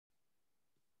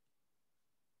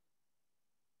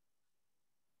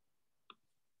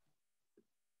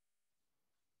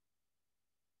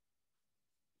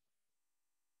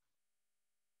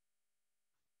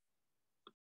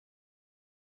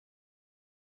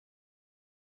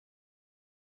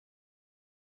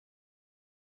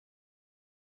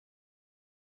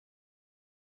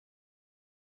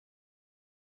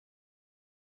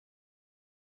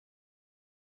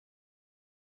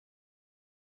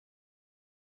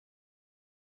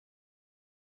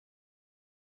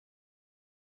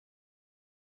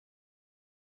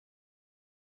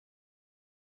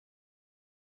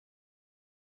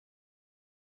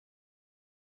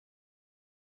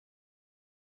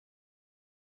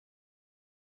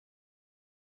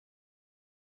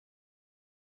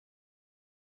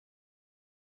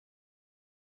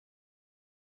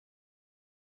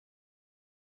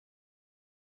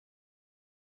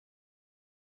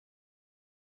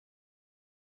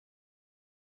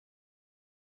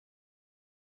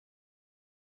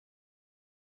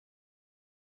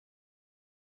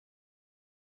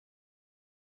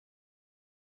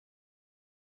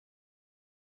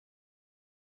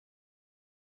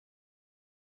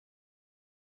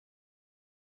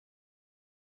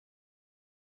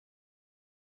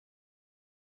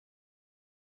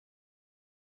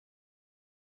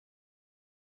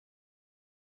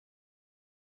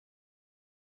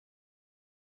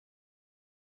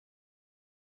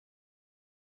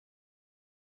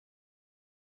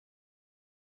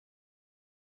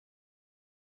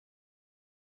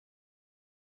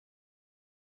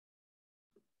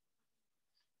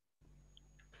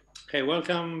Okay,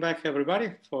 welcome back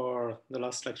everybody for the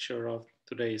last lecture of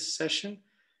today's session.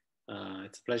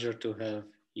 It's a pleasure to have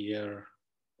here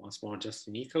once more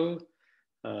Justin YEAKEL,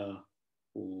 who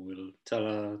will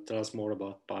tell us more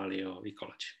about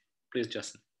paleoecology. Please,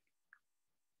 Justin.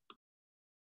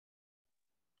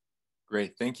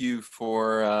 Great, thank you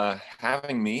for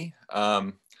having me.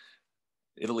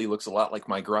 Italy looks a lot like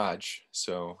my garage,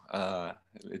 so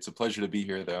it's a pleasure to be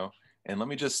here though. And let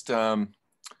me just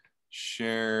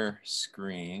share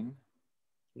screen.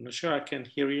 I'm not sure I can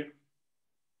hear you.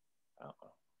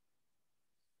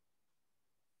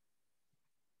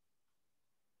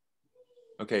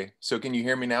 Okay, so can you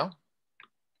hear me now?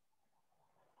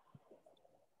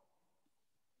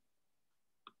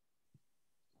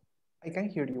 I can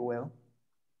hear you well.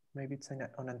 Maybe it's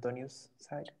on Antonio's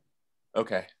side.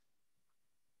 Okay.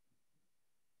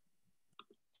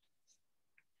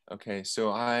 Okay,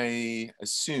 so I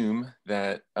assume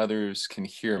that others can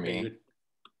hear me.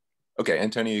 Okay,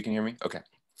 Antonio, you can hear me? Okay.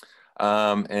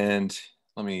 And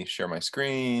let me share my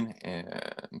screen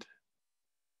and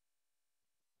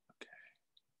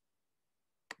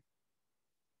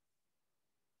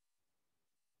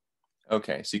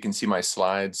okay, so you can see my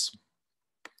slides.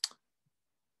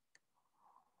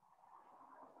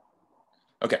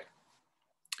 Okay.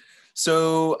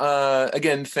 So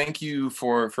again, thank you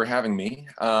for having me.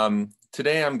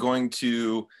 Today I'm going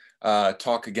to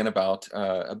talk again about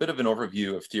a bit of an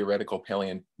overview of theoretical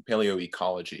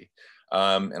paleoecology.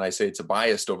 And I say it's a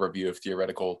biased overview of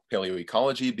theoretical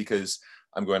paleoecology because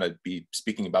I'm going to be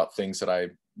speaking about things that I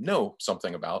know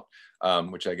something about,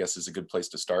 which I guess is a good place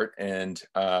to start. And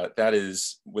that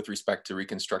is with respect to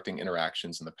reconstructing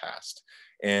interactions in the past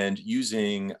and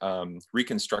using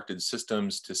reconstructed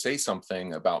systems to say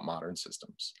something about modern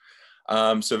systems.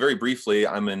 So very briefly,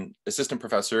 I'm an assistant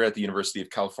professor at the University of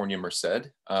California,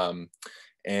 MERCED,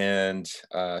 and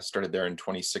started there in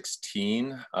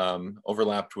 2016,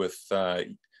 overlapped with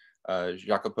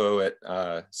Jacopo at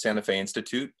Santa Fe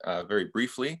Institute very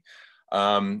briefly.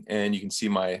 And you can see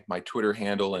my Twitter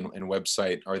handle and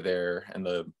website are there in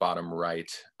the bottom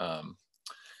right.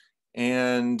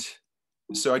 And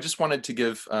so I just wanted to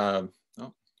give a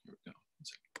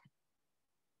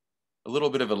little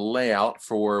bit of a layout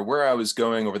for where I was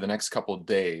going over the next couple of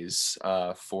days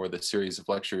for the series of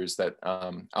lectures that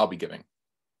I'll be giving.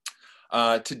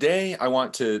 Today, I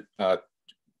want to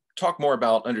talk more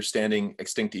about understanding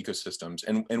extinct ecosystems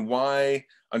and why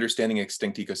understanding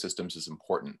extinct ecosystems is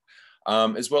important,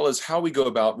 as well as how we go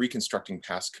about reconstructing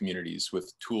past communities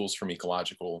with tools from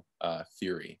ecological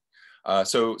theory.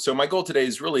 So my goal today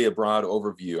is really a broad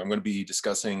overview. I'm going to be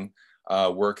discussing a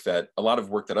lot of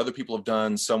work that other people have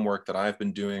done, some work that I've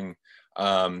been doing,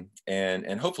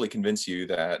 and hopefully convince you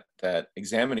that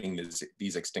examining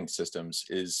these extinct systems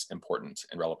is important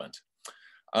and relevant.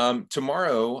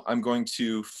 Tomorrow, I'm going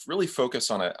to really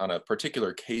focus on a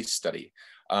particular case study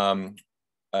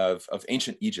of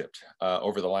ancient Egypt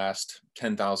over the last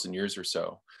 10,000 years or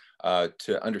so.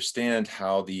 To understand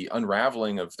how the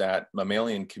unraveling of that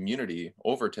mammalian community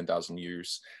over 10,000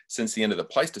 years since the end of the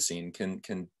Pleistocene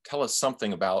can tell us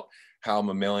something about how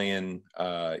mammalian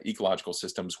ecological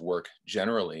systems work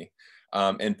generally.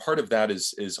 And part of that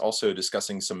is also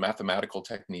discussing some mathematical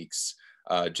techniques,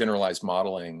 generalized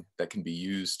modeling that can be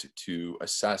used to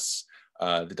assess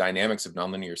the dynamics of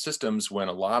nonlinear systems when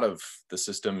a lot of the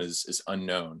system is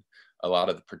unknown. A lot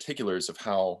of the particulars of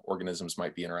how organisms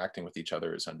might be interacting with each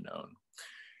other is unknown.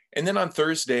 And then on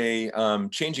Thursday,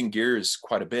 changing gears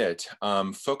quite a bit,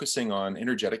 focusing on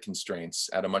energetic constraints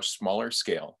at a much smaller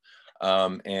scale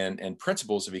and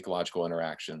principles of ecological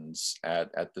interactions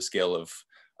at the scale of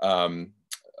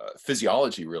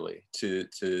physiology, really, to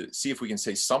see if we can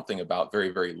say something about very,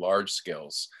 very large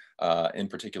scales, in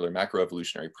particular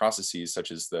macroevolutionary processes such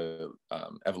as the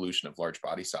evolution of large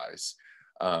body size.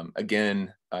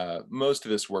 Again, most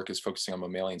of this work is focusing on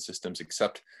mammalian systems,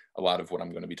 except a lot of what I'm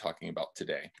going to be talking about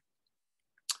today.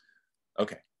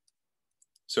 Okay,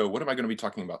 so what am I going to be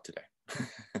talking about today?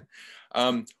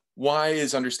 Why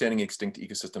is understanding extinct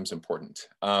ecosystems important?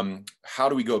 How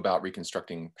do we go about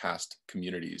reconstructing past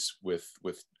communities with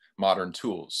modern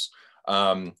tools?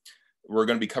 We're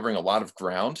going to be covering a lot of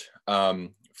ground.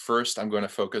 First, I'm going to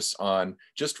focus on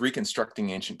just reconstructing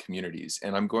ancient communities,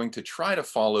 and I'm going to try to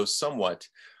follow somewhat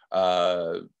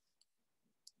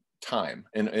time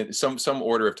and some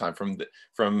order of time from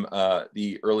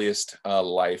the earliest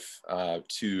life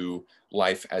to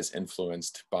life as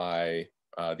influenced by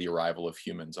the arrival of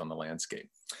humans on the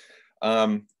landscape.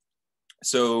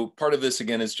 So part of this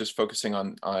again is just focusing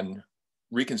on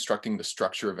reconstructing the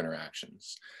structure of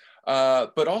interactions.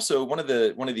 But also one of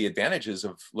the advantages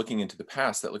of looking into the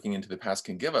past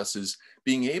can give us is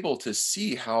being able to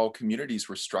see how communities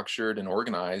were structured and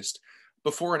organized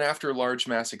before and after large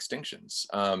mass extinctions.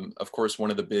 Of course,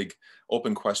 one of the big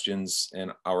open questions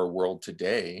in our world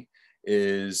today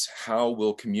is how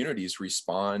will communities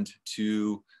respond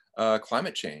to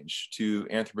climate change, to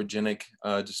anthropogenic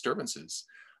disturbances?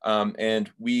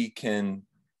 And we can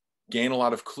gain a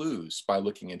lot of clues by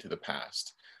looking into the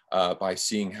past, by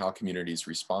seeing how communities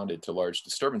responded to large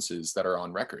disturbances that are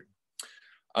on record.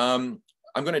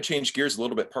 I'm going to change gears a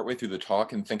little bit partway through the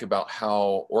talk and think about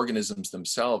how organisms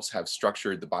themselves have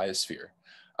structured the biosphere,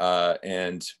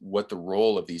 and what the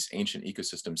role of these ancient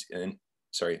ecosystems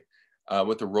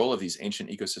what the role of these ancient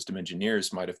ecosystem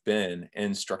engineers might have been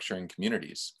in structuring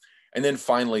communities. And then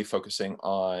finally focusing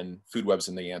on food webs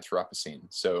in the Anthropocene.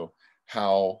 So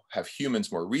how have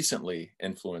humans more recently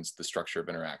influenced the structure of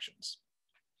interactions?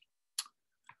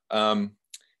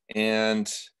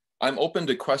 And I'm open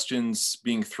to questions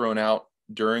being thrown out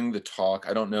during the talk.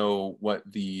 I don't know what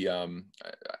the,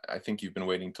 I think you've been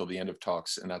waiting till the end of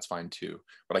talks, and that's fine too,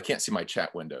 but I can't see my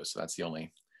chat window, so that's the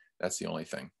only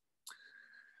thing.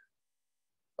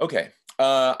 Okay,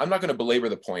 I'm not going to belabor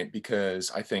the point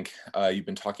because I think you've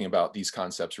been talking about these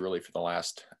concepts really for the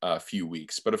last few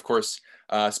weeks. But of course,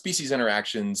 species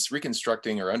interactions,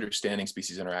 reconstructing or understanding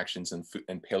species interactions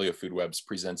in paleo food webs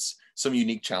presents some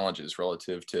unique challenges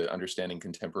relative to understanding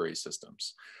contemporary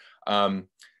systems.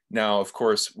 Now, of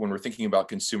course, when we're thinking about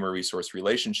consumer resource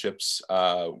relationships,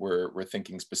 we're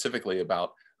thinking specifically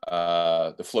about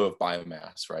the flow of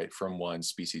biomass, right, from one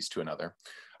species to another.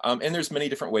 And there's many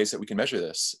different ways that we can measure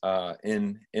this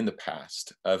in the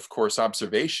past. Of course,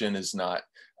 observation is not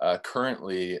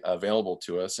currently available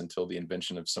to us until the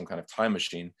invention of some kind of time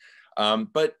machine,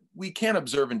 but we can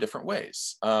observe in different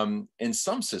ways. In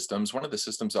some systems, one of the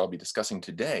systems I'll be discussing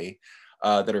today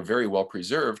that are very well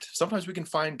preserved, sometimes we can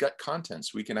find gut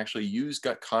contents. We can actually use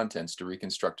gut contents to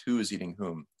reconstruct who is eating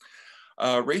whom.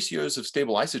 Ratios of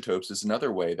stable isotopes is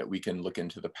another way that we can look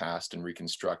into the past and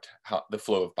reconstruct the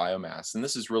flow of biomass. And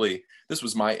this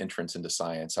was my entrance into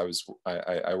science.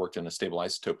 I worked in a stable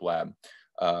isotope lab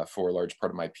for a large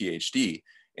part of my PhD.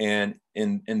 And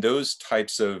in those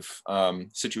types of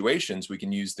situations, we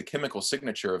can use the chemical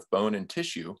signature of bone and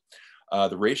tissue,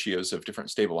 the ratios of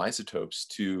different stable isotopes,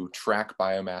 to track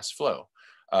biomass flow.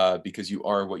 Because you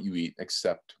are what you eat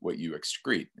except what you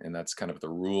excrete. And that's kind of the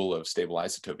rule of stable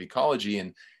isotope ecology.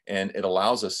 And it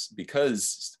allows us,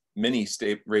 because many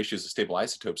ratios of stable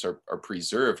isotopes are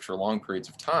preserved for long periods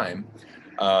of time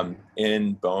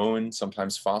in bone,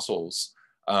 sometimes fossils,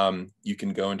 you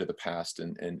can go into the past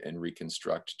and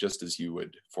reconstruct just as you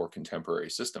would for contemporary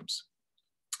systems.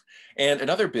 And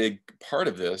another big part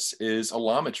of this is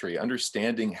allometry,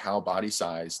 understanding how body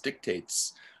size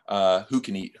dictates who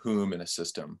can eat whom in a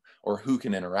system, or who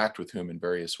can interact with whom in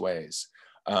various ways.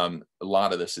 A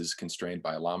lot of this is constrained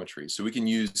by allometry. So we can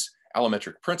use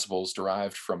allometric principles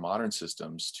derived from modern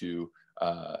systems to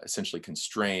essentially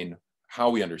constrain how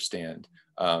we understand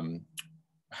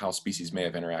how species may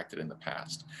have interacted in the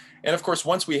past. And of course,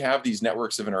 once we have these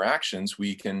networks of interactions,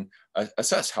 we can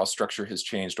assess how structure has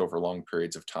changed over long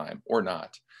periods of time or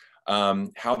not.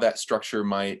 How that structure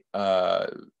might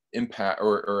impact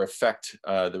or affect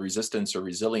the resistance or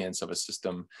resilience of a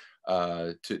system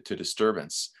to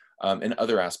disturbance, and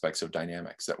other aspects of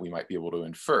dynamics that we might be able to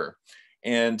infer.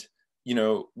 And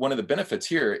one of the benefits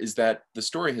here is that the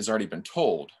story has already been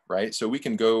told, right? So we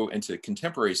can go into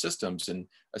contemporary systems and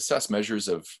assess measures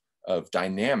of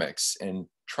dynamics and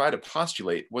try to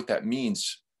postulate what that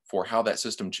means for how that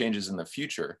system changes in the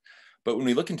future. But when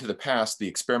we look into the past, the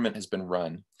experiment has been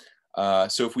run.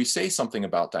 So if we say something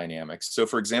about dynamics, so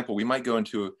for example, we might go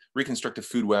into a reconstructive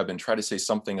food web and try to say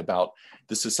something about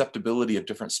the susceptibility of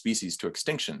different species to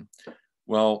extinction.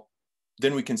 Well,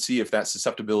 then we can see if that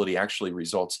susceptibility actually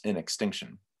results in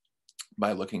extinction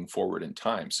by looking forward in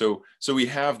time. So we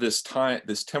have this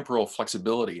temporal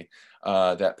flexibility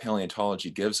that paleontology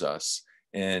gives us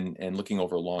in looking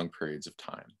over long periods of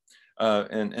time,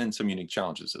 and some unique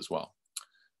challenges as well.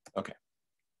 Okay.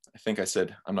 I think I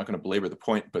said I'm not going to belabor the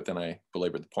point, but then I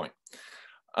belabored the point.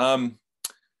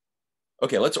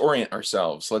 Okay, let's orient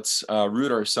ourselves. Let's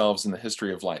root ourselves in the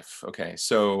history of life. Okay,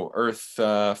 so Earth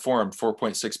formed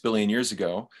 4.6 billion years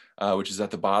ago, which is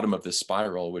at the bottom of this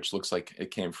spiral, which looks like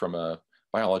it came from a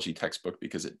biology textbook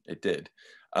because it did.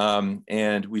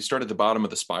 And we start at the bottom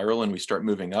of the spiral and we start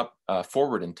moving up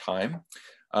forward in time.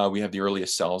 We have the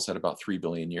earliest cells at about 3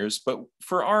 billion years, but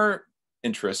for our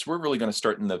interest, we're really going to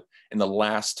start in the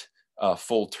last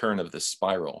full turn of this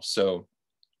spiral. So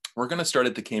we're going to start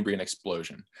at the Cambrian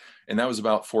explosion, and that was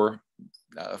about 4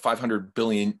 500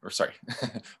 billion, or sorry,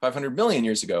 500 million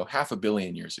years ago, 500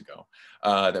 million years ago,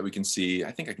 that we can see.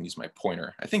 I think I can use my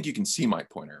pointer. I think you can see my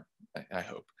pointer, I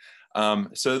hope.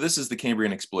 So this is the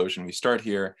Cambrian explosion. We start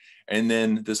here, and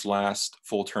then this last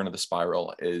full turn of the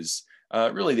spiral is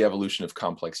really the evolution of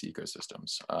complex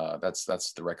ecosystems.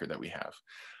 That's the record that we have.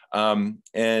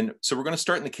 And so we're going to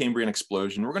start in the Cambrian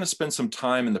explosion. We're going to spend some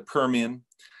time in the Permian,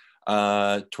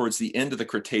 towards the end of the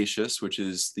Cretaceous, which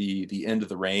is the end of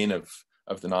the reign of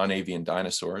the non-avian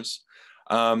dinosaurs.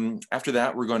 After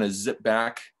that, we're going to zip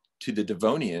back to the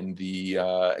Devonian, the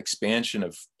expansion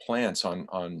of plants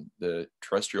on the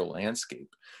terrestrial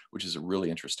landscape, which is a really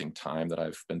interesting time that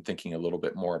I've been thinking a little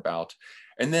bit more about.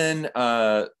 And then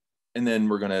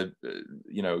we're going to,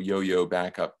 yo-yo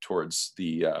back up towards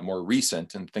the more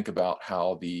recent and think about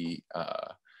how the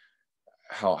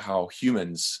how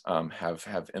humans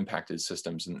have impacted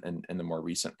systems in the more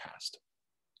recent past.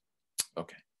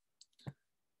 Okay.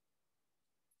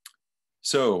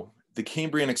 So the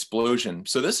Cambrian explosion.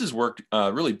 So this is work,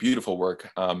 really beautiful work,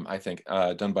 I think,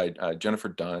 done by Jennifer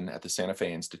Dunn at the Santa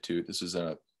Fe Institute. This is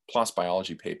a PLOS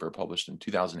biology paper published in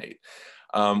 2008,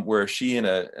 where she and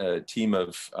a team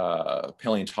of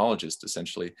paleontologists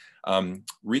essentially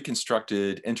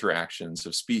reconstructed interactions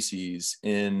of species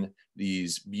in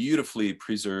these beautifully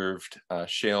preserved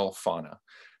shale fauna.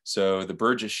 So the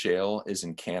Burgess Shale is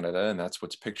in Canada, and that's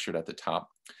what's pictured at the top.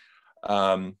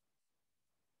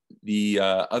 The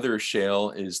other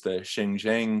shale is the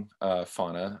Xinjiang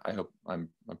fauna. I hope I'm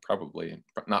probably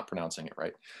not pronouncing it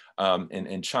right,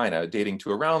 in China, dating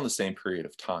to around the same period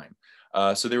of time.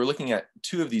 So they were looking at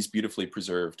two of these beautifully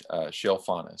preserved shale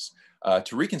faunas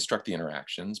to reconstruct the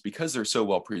interactions. Because they're so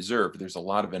well preserved, there's a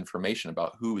lot of information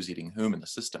about who was eating whom in the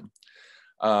system.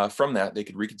 From that, they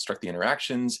could reconstruct the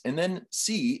interactions and then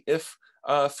see if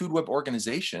food web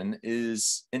organization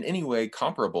is in any way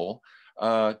comparable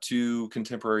to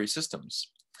contemporary systems.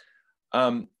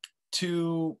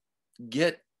 To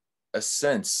get a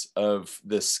sense of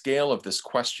the scale of this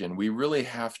question, we really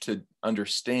have to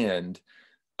understand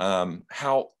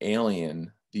how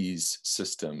alien these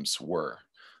systems were.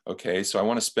 Okay, so I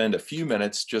want to spend a few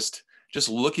minutes just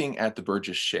looking at the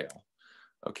Burgess Shale.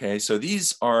 Okay, so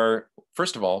these are,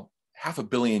 first of all,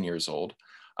 500 million years old.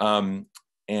 And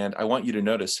I want you to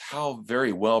notice how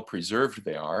very well preserved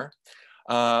they are.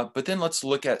 But then let's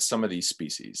look at some of these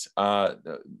species.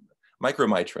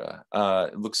 Micromitra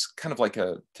looks kind of like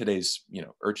today's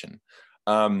urchin.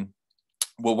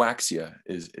 Wawaxia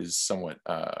is somewhat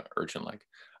urchin-like.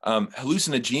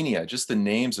 Hallucinogenia, just the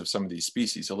names of some of these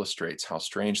species illustrates how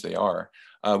strange they are.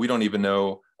 We don't even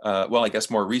know, well, I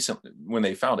guess more recently, when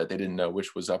they found it, they didn't know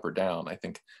which was up or down. I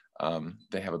think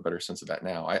they have a better sense of that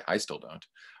now. I still don't.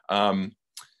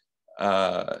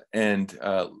 And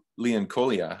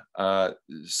Leoncolia.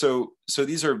 So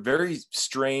these are very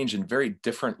strange and very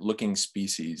different looking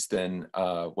species than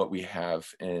what we have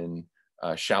in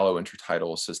shallow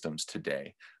intertidal systems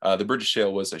today. The Burgess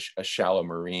Shale was a shallow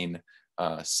marine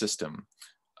system.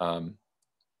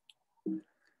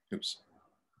 Oops.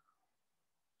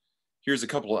 Here's a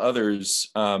couple of others.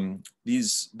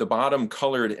 The bottom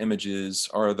colored images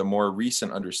are the more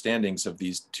recent understandings of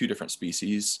these two different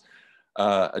species,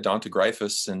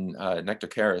 Odontogryphus and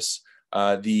Nectocaris.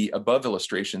 The above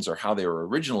illustrations are how they were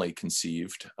originally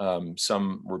conceived.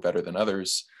 Some were better than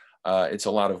others. It's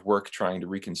a lot of work trying to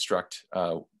reconstruct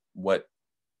what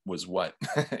was what,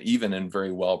 even in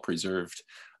very well preserved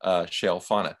shale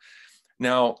fauna.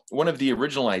 Now, one of the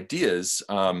original ideas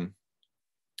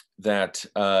that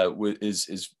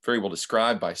is very well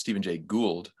described by Stephen Jay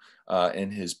Gould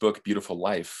in his book Wonderful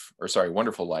Life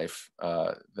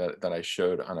that I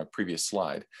showed on a previous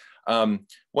slide.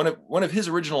 One of his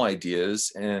original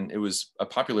ideas, and it was a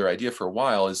popular idea for a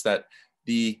while, is that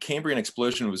the Cambrian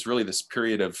explosion was really this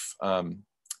period of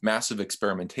massive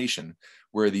experimentation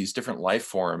where these different life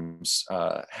forms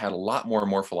had a lot more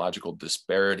morphological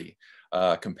disparity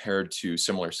compared to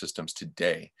similar systems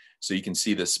today. So you can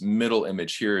see this middle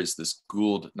image here is this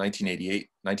Gould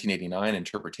 1989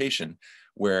 interpretation,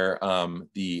 where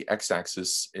the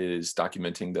x-axis is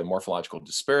documenting the morphological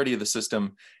disparity of the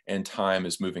system and time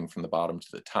is moving from the bottom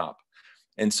to the top.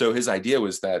 And so his idea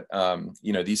was that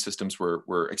these systems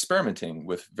were experimenting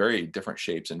with very different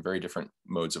shapes and very different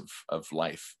modes of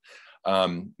life,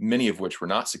 many of which were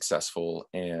not successful,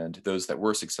 and those that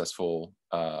were successful,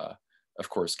 of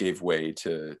course, gave way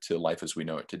to life as we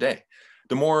know it today.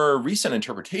 The more recent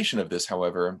interpretation of this,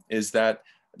 however, is that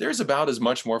there's about as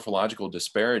much morphological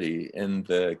disparity in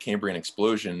the Cambrian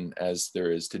explosion as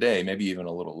there is today, maybe even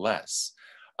a little less.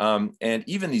 And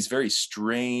even these very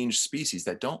strange species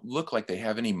that don't look like they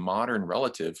have any modern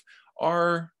relative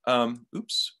are,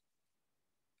 oops,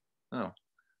 oh,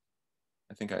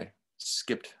 I think I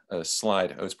skipped a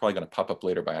slide. Oh, it's probably going to pop up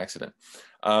later by accident.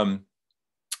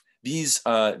 These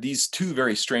two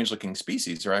very strange looking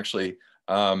species are actually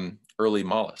early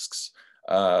mollusks.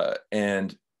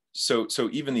 And so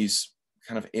even these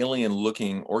kind of alien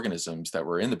looking organisms that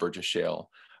were in the Burgess Shale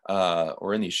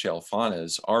or in these shale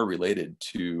faunas are related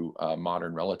to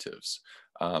modern relatives.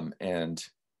 And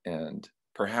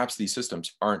perhaps these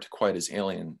systems aren't quite as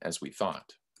alien as we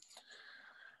thought.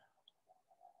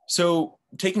 So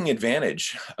taking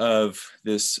advantage of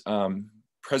this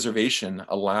preservation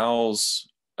allows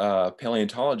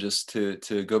paleontologists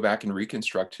to go back and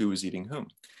reconstruct who was eating whom.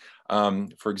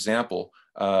 For example,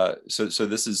 so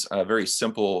this is a very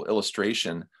simple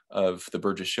illustration of the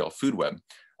Burgess Shale food web.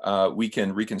 We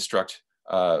can reconstruct,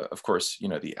 of course,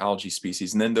 the algae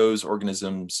species, and then those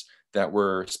organisms that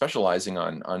were specializing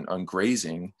on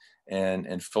grazing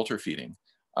and filter feeding,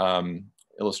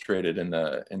 illustrated in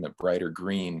the brighter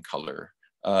green color.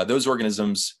 Those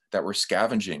organisms that were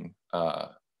scavenging,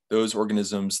 those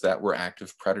organisms that were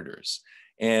active predators.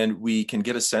 And we can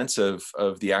get a sense of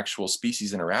the actual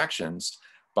species interactions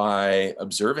by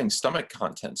observing stomach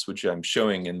contents, which I'm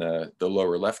showing in the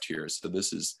lower left here. So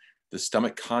this is the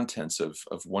stomach contents of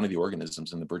one of the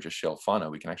organisms in the Burgess Shale fauna.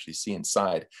 We can actually see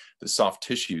inside the soft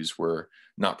tissues were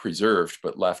not preserved,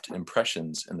 but left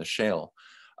impressions in the shale.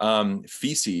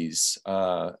 Feces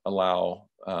allow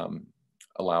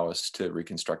us to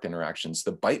reconstruct interactions.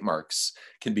 The bite marks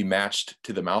can be matched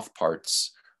to the mouth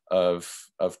parts of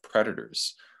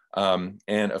predators.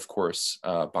 And of course,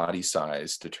 body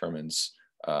size determines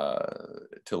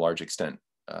to a large extent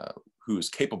who is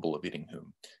capable of eating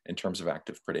whom in terms of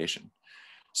active predation.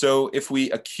 So if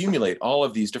we accumulate all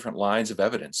of these different lines of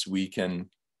evidence, we can,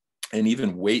 and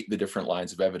even weight the different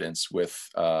lines of evidence with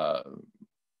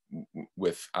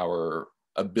our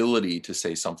ability to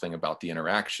say something about the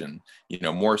interaction,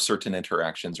 more certain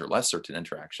interactions or less certain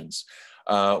interactions,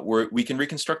 we can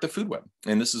reconstruct the food web.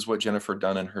 And this is what Jennifer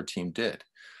Dunn and her team did.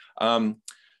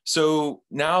 So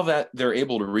now that they're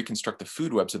able to reconstruct the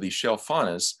food webs of these shale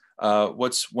faunas,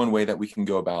 what's one way that we can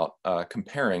go about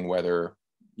comparing whether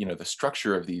the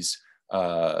structure of these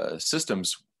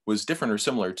systems was different or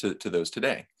similar to those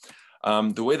today?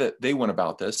 The way that they went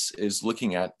about this is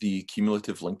looking at the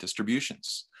cumulative link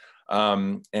distributions.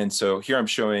 And so here I'm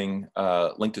showing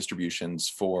link distributions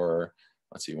for,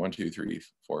 let's see, 1, 2, 3,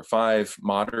 4, 5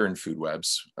 modern food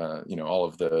webs.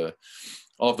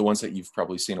 All of the ones that you've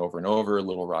probably seen over and over: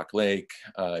 Little Rock Lake,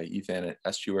 Ethan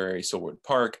Estuary, Silwood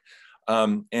Park,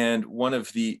 and then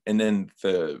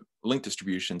the link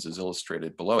distributions is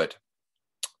illustrated below it.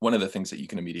 One of the things that you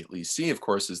can immediately see, of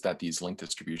course, is that these link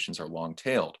distributions are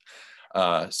long-tailed.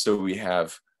 So we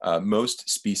have most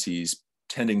species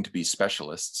tending to be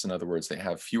specialists. In other words, they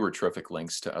have fewer trophic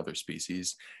links to other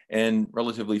species, and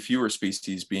relatively fewer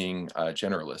species being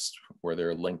generalists, where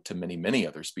they're linked to many, many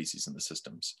other species in the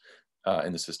system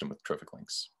with trophic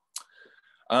links.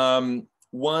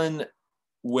 One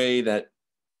way that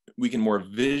we can more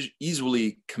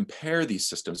easily compare these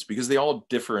systems, because they all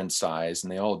differ in size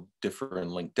and they all differ in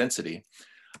link density,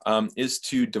 is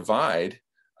to divide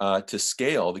to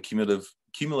scale the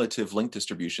cumulative link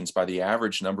distributions by the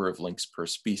average number of links per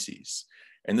species.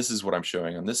 And this is what I'm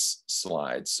showing on this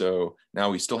slide. So now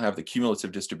we still have the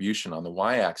cumulative distribution on the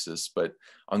y-axis, but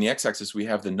on the x-axis, we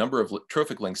have the number of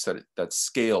trophic links that's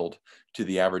scaled to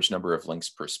the average number of links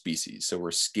per species. So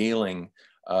we're scaling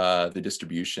the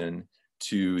distribution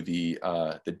to the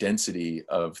density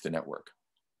of the network.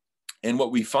 And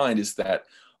what we find is that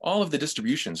all of the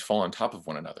distributions fall on top of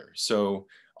one another. So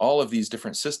all of these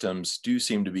different systems do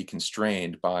seem to be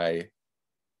constrained by,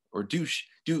 or do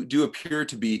appear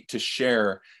to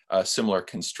share similar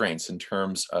constraints in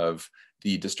terms of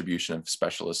the distribution of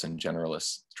specialists and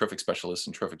generalists, trophic specialists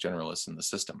and trophic generalists in the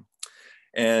system.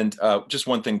 And just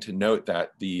one thing to note,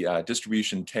 that the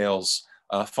distribution tails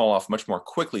fall off much more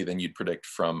quickly than you'd predict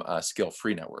from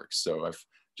scale-free networks. So I've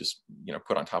just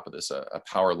put on top of this a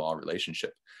power law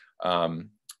relationship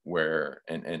where,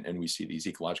 and we see these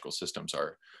ecological systems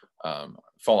are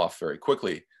fall off very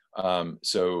quickly.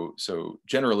 So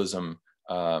generalism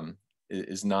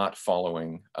is not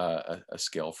following a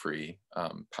scale-free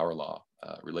power law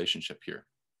relationship here.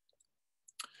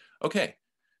 Okay,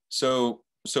 so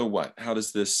what? How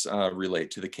does this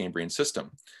relate to the Cambrian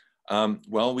system?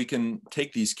 Well, we can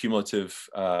take these cumulative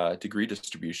degree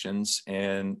distributions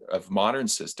of modern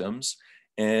systems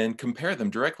and compare them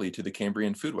directly to the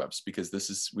Cambrian food webs, because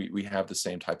we have the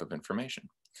same type of information.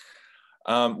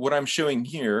 What I'm showing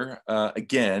here,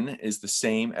 again, is the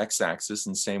same x-axis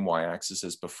and same y-axis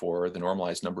as before, the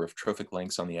normalized number of trophic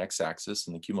lengths on the x-axis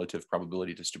and the cumulative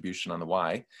probability distribution on the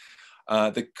y.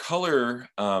 The color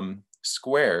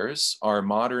squares are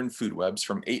modern food webs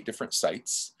from 8 different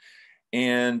sites.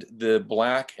 And the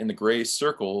black and the gray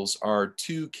circles are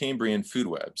 2 Cambrian food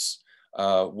webs,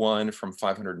 one from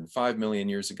 505 million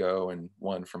years ago and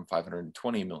one from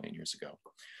 520 million years ago.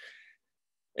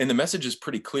 And the message is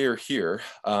pretty clear here.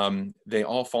 They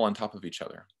all fall on top of each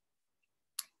other,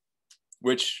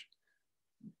 which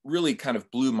really kind of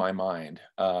blew my mind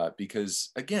because,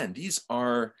 again, these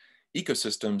are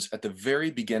ecosystems at the very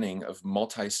beginning of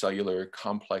multicellular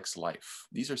complex life.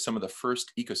 These are some of the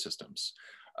first ecosystems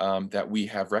that we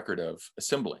have record of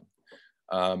assembling.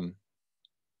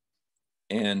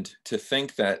 And to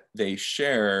think that they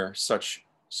share such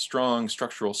strong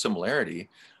structural similarity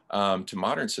to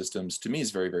modern systems, to me,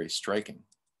 is very, very striking.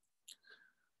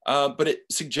 But it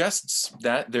suggests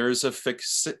that there is a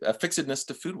fixedness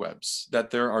to food webs,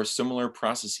 that there are similar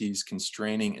processes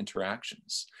constraining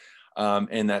interactions,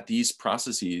 and that these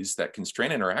processes that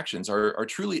constrain interactions are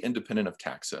truly independent of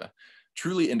taxa,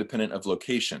 truly independent of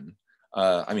location.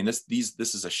 I mean, this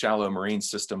is a shallow marine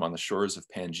system on the shores of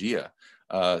Pangaea,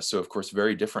 so of course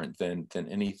very different than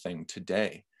anything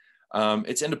today.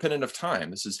 It's independent of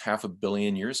time. This is 500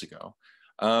 million years ago,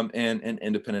 and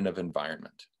independent of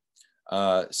environment.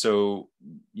 So,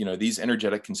 you know, these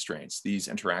energetic constraints, these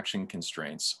interaction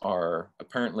constraints are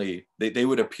apparently, they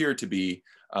would appear to be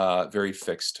very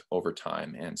fixed over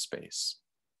time and space.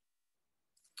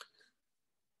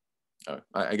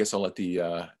 I guess I'll let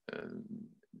the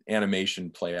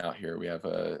animation play out here. We have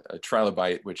a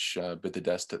trilobite which bit the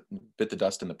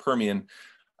dust in the Permian,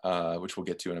 which we'll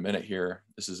get to in a minute here.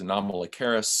 This is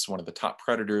Anomalocaris, one of the top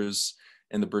predators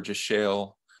in the Burgess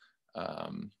Shale.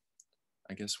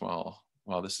 I guess while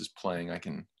this is playing, I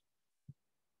can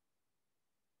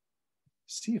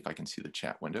see if I can see the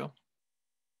chat window.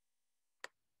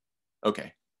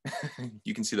 Okay,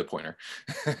 you can see the pointer.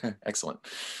 Excellent.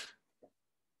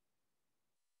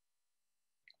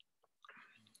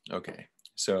 Okay,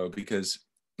 so because,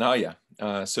 oh yeah,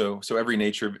 so every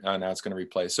nature, now it's going to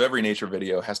replay. So every nature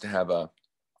video has to have a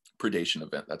predation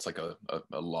event. That's like a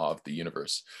law of the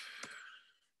universe.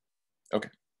 Okay.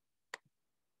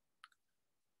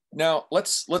 Now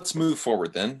let's move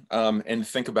forward then and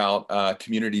think about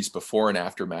communities before and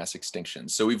after mass extinction.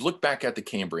 So we've looked back at the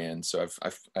Cambrian. So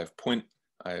I'm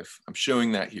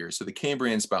showing that here. So the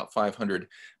Cambrian's about 500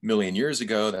 million years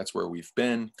ago. That's where we've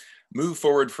been. Move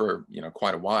forward for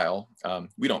quite a while.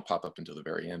 We don't pop up until the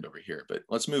very end over here, but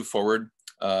let's move forward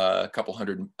a couple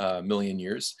hundred million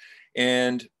years.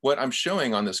 And what I'm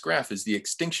showing on this graph is the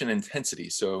extinction intensity.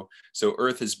 So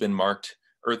Earth has been marked.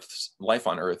 Earth's life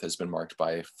on Earth has been marked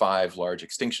by 5 large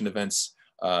extinction events.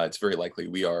 It's very likely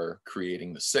we are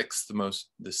creating the sixth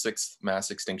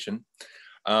mass extinction.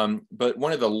 But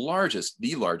one of the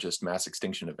largest mass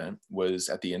extinction event was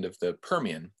at the end of the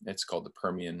Permian. It's called the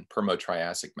Permian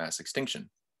Permo-Triassic mass extinction.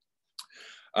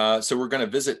 So we're going to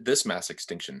visit this mass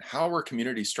extinction. How were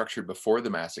communities structured before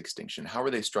the mass extinction? How were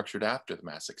they structured after the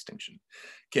mass extinction?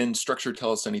 Can structure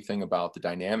tell us anything about the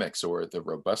dynamics or the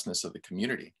robustness of the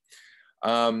community?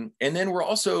 And then we're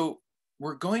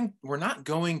not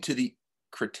going to the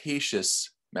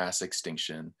Cretaceous mass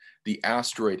extinction, the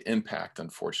asteroid impact,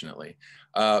 unfortunately,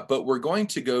 but we're going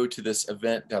to go to this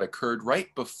event that occurred right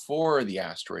before the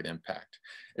asteroid impact.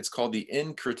 It's called the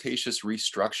In-Cretaceous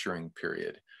restructuring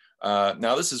period.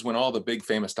 Now, this is when all the big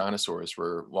famous dinosaurs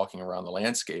were walking around the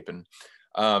landscape, and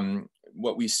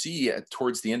what we see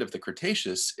towards the end of the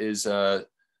Cretaceous is a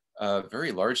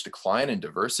very large decline in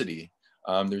diversity.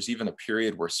 There's even a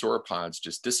period where sauropods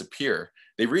just disappear.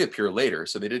 They reappear later,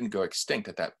 so they didn't go extinct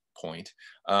at that point.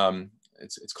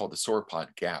 It's called the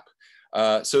sauropod gap.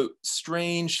 So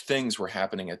strange things were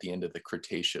happening at the end of the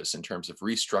Cretaceous in terms of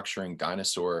restructuring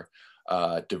dinosaur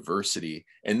diversity.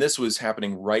 And this was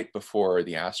happening right before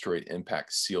the asteroid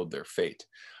impact sealed their fate.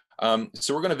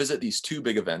 So we're going to visit these 2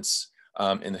 big events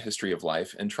in the history of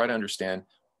life and try to understand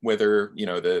whether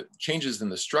the changes in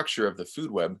the structure of the food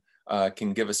web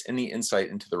can give us any insight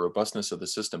into the robustness of the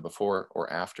system before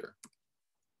or after.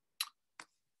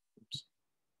 Oops.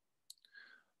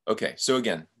 Okay, so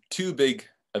again, 2 big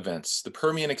events, the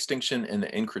Permian extinction and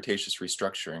the In-Cretaceous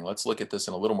restructuring. Let's look at this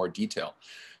in a little more detail.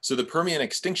 So the Permian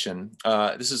extinction,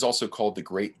 this is also called the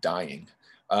Great Dying.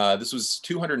 This was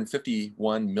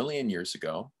 251 million years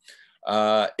ago.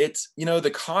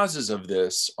 The causes of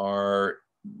this are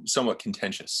somewhat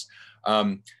contentious.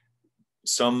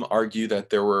 Some argue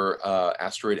that there were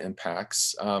asteroid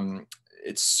impacts.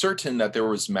 It's certain that there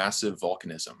was massive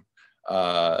volcanism.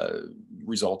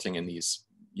 resulting in these,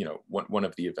 one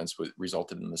of the events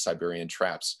resulted in the Siberian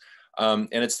traps. And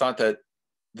it's thought that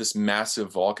this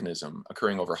massive volcanism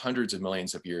occurring over hundreds of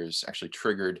millions of years actually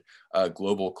triggered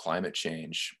global climate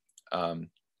change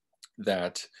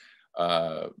that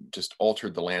just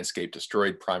altered the landscape,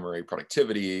 destroyed primary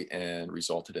productivity, and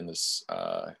resulted in this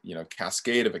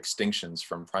cascade of extinctions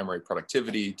from primary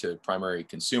productivity to primary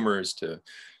consumers to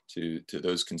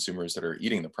those consumers that are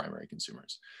eating the primary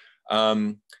consumers.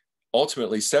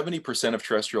 Ultimately, 70% of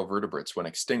terrestrial vertebrates went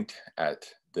extinct at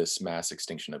this mass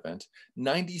extinction event.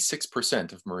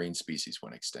 96% of marine species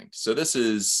went extinct. So this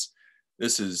is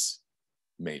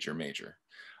major.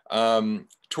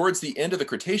 Towards the end of the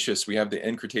Cretaceous, we have the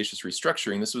end Cretaceous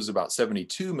restructuring. This was about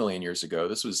 72 million years ago.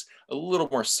 This was a little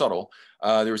more subtle.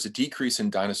 There was a decrease in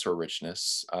dinosaur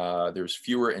richness. There was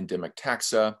fewer endemic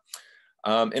taxa.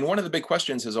 And one of the big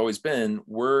questions has always been,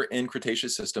 were end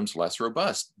Cretaceous systems less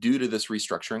robust due to this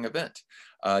restructuring event?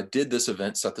 Did this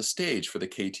event set the stage for the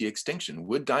KT extinction?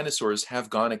 Would dinosaurs have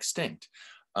gone extinct?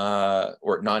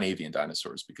 Or non-avian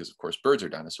dinosaurs, because of course birds are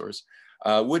dinosaurs.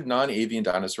 Would non-avian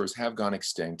dinosaurs have gone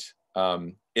extinct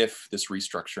if this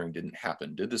restructuring didn't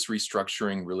happen? Did this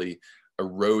restructuring really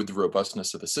erode the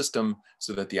robustness of the system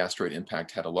so that the asteroid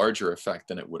impact had a larger effect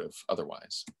than it would have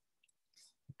otherwise?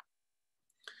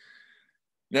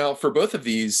 Now, for both of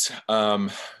these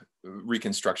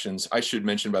reconstructions, I should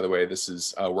mention, by the way, this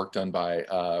is work done by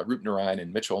Roopnarayan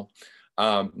and Mitchell.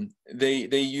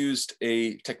 They used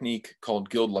a technique called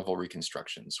guild level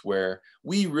reconstructions, where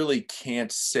we really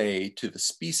can't say to the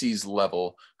species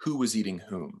level who was eating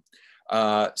whom.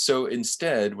 So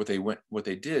instead, what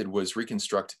they did was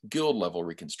reconstruct guild level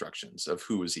reconstructions of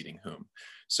who was eating whom.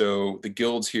 So the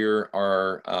guilds here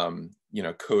are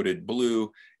coded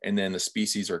blue, and then the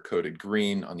species are coded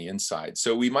green on the inside.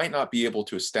 So we might not be able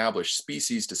to establish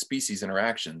species to species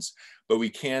interactions, but we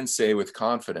can say with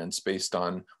confidence, based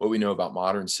on what we know about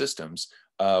modern systems,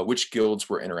 which guilds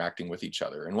were interacting with each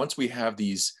other. And once we have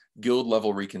these guild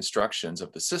level reconstructions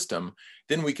of the system,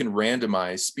 then we can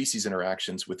randomize species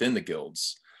interactions within the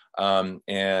guilds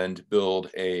and build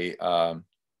a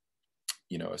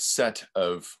set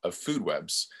of food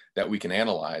webs that we can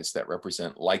analyze that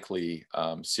represent likely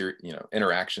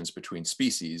interactions between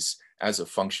species as a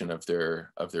function of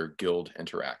their guild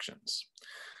interactions.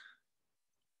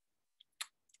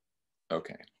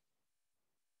 Okay.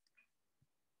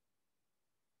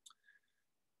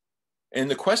 And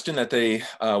the question that they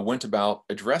went about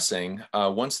addressing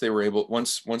once they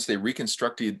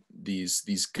reconstructed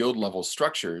these guild level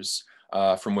structures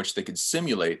from which they could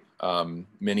simulate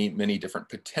many different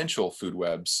potential food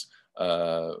webs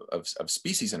of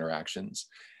species interactions,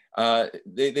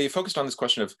 they focused on this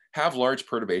question of, have large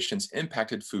perturbations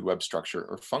impacted food web structure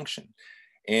or function?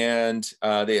 And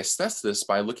they assessed this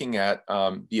by looking at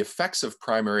the effects of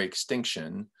primary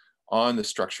extinction on the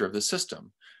structure of the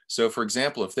system. So for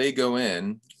example, if they go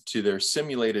in to their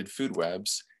simulated food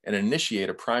webs and initiate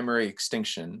a primary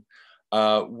extinction,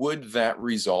 would that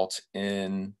result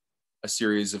in a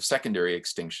series of secondary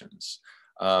extinctions?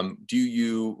 If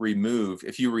you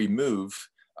remove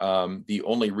the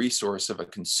only resource of a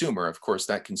consumer, of course,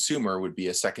 that consumer would be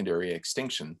a secondary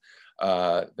extinction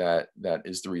that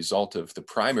is the result of the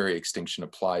primary extinction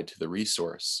applied to the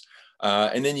resource.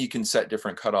 And then you can set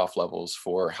different cutoff levels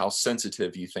for how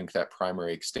sensitive you think that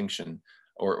primary extinction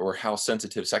or how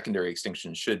sensitive secondary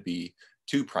extinction should be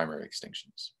to primary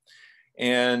extinctions.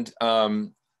 And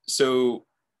so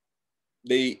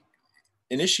they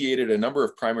initiated a number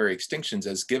of primary extinctions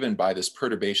as given by this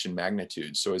perturbation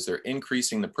magnitude. So as they're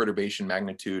increasing the perturbation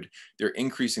magnitude, they're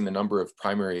increasing the number of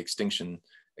primary extinctions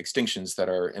that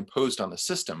are imposed on the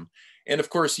system. And of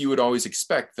course, you would always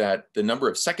expect that the number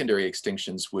of secondary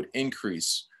extinctions would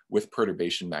increase with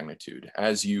perturbation magnitude.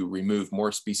 As you remove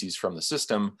more species from the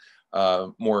system,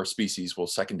 more species will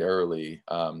secondarily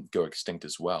go extinct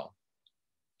as well.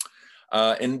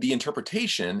 And the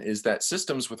interpretation is that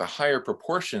systems with a higher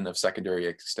proportion of secondary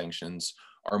extinctions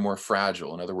are more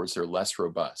fragile. In other words, they're less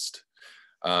robust.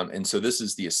 And so this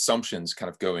is the assumptions kind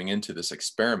of going into this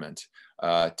experiment,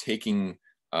 taking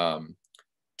food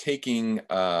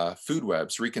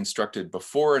webs reconstructed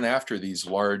before and after these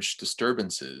large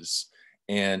disturbances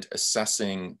and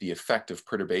assessing the effect of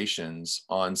perturbations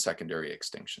on secondary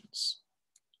extinctions.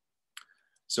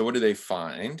 So what do they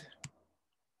find?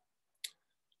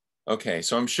 Okay,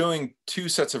 so I'm showing two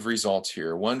sets of results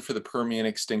here, one for the Permian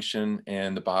extinction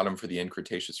and the bottom for the end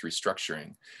Cretaceous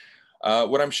restructuring.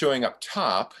 What I'm showing up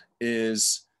top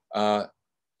is,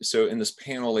 so in this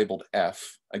panel labeled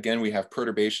F, again, we have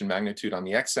perturbation magnitude on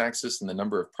the x-axis and the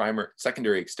number of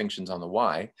secondary extinctions on the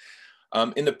y.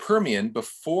 In the Permian,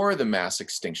 before the mass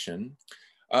extinction,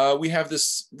 we have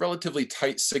this relatively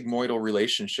tight sigmoidal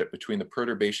relationship between the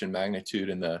perturbation magnitude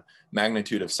and the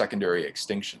magnitude of secondary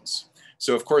extinctions.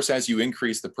 So of course, as you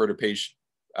increase the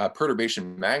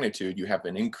perturbation magnitude, you have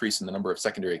an increase in the number of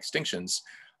secondary extinctions,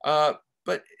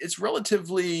 but it's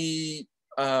relatively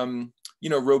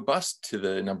robust to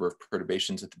the number of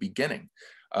perturbations at the beginning.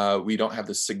 We don't have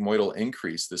this sigmoidal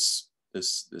increase, this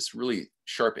really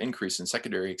sharp increase in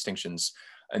secondary extinctions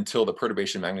until the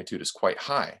perturbation magnitude is quite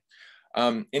high.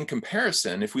 In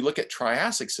comparison, if we look at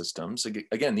Triassic systems,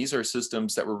 again, these are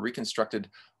systems that were reconstructed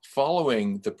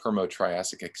following the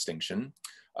Permo-Triassic extinction.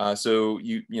 So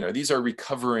these are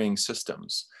recovering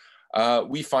systems.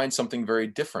 We find something very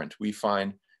different. We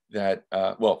find that,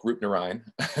 Roop-Narayan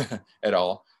et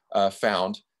al.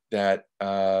 Found that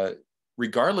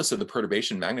regardless of the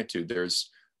perturbation magnitude, there's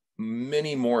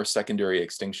many more secondary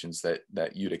extinctions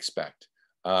that you'd expect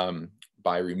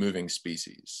by removing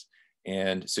species.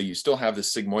 And so you still have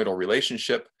this sigmoidal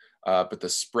relationship, but the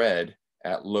spread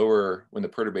at lower, when the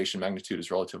perturbation magnitude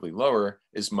is relatively lower,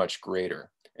 is much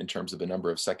greater in terms of the number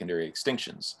of secondary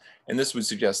extinctions. And this would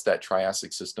suggest that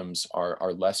Triassic systems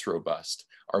are less robust,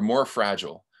 are more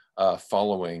fragile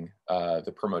following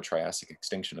the Permo-Triassic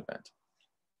extinction event.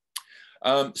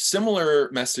 Similar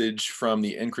message from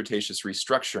the in-Cretaceous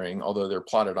restructuring, although they're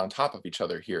plotted on top of each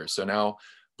other here. So now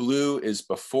blue is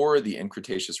before the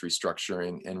in-Cretaceous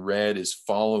restructuring and red is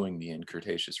following the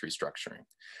in-Cretaceous restructuring.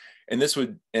 And this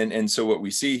would, and so what we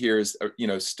see here is,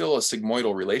 still a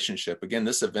sigmoidal relationship. Again,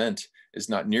 this event is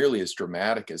not nearly as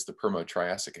dramatic as the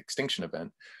Permo-Triassic extinction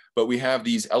event, but we have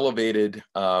these elevated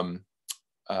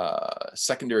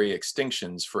secondary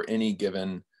extinctions for any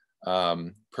given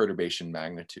perturbation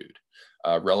magnitude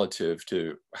relative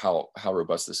to how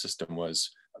robust the system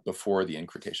was before the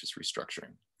in-Cretaceous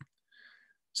restructuring.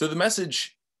 So the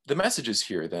messages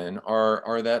here then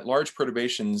are that large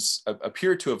perturbations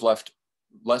appear to have left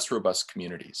less robust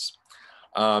communities,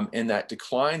 and that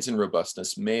declines in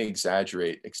robustness may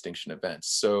exaggerate extinction events.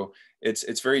 So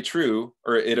it's very true,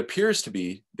 or it appears to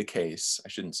be the case. I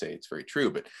shouldn't say it's very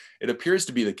true, but it appears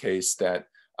to be the case that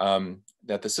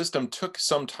that the system took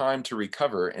some time to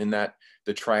recover, and that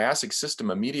the Triassic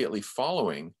system immediately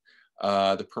following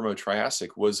the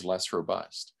Permo-Triassic was less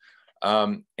robust.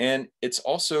 And it's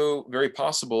also very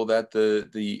possible that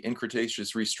the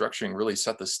in-Cretaceous restructuring really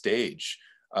set the stage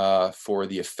for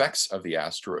the effects of the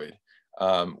asteroid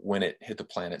when it hit the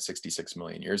planet 66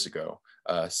 million years ago,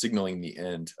 signaling the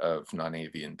end of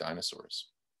non-avian dinosaurs.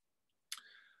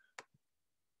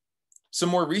 Some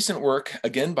more recent work,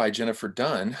 again by Jennifer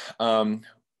Dunn,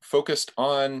 focused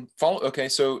on,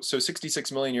 so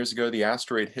 66 million years ago, the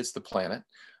asteroid hits the planet.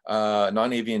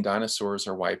 Non-avian dinosaurs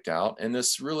are wiped out, and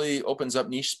this really opens up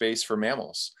niche space for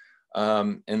mammals.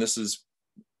 And this is,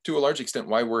 to a large extent,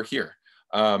 why we're here.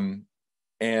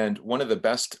 And one of the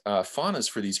best faunas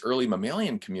for these early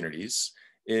mammalian communities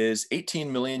is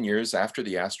 18 million years after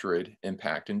the asteroid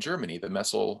impact in Germany, the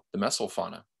Messel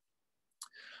fauna.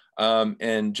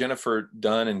 And Jennifer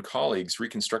Dunn and colleagues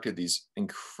reconstructed these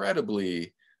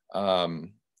incredibly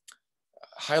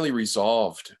highly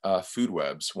resolved food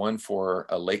webs, one for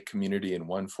a lake community and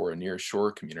one for a near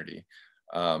shore community,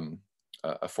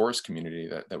 a forest community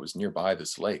that was nearby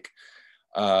this lake.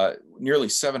 Nearly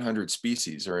 700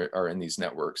 species are in these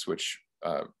networks, which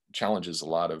challenges a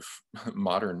lot of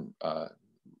modern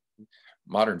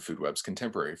food webs,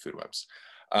 contemporary food webs.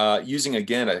 Using,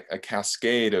 again, a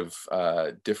cascade of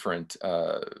different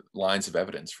lines of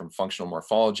evidence from functional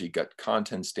morphology, gut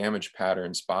contents, damage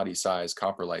patterns, body size,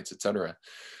 coprolites, et cetera,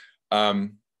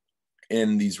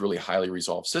 in these really highly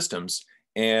resolved systems.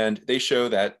 And they show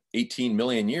that 18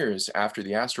 million years after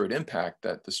the asteroid impact,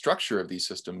 that the structure of these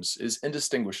systems is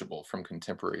indistinguishable from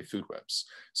contemporary food webs.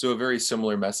 So a very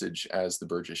similar message as the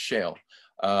Burgess Shale.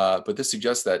 But this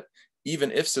suggests that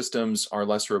even if systems are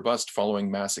less robust following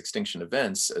mass extinction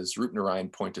events, as Roop-Narayan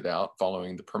pointed out,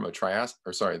 following the Permo-Triassic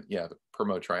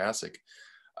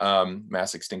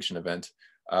mass extinction event,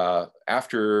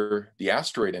 after the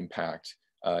asteroid impact,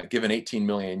 given 18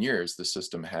 million years, the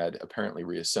system had apparently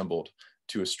reassembled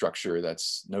to a structure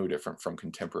that's no different from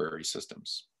contemporary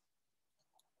systems.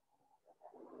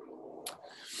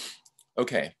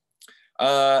 Okay.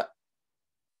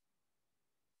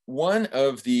 One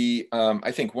of the,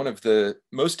 I think one of the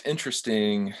most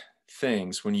interesting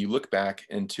things when you look back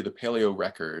into the paleo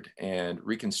record and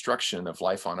reconstruction of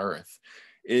life on Earth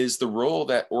is the role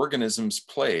that organisms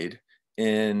played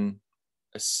in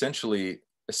essentially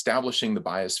establishing the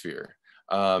biosphere.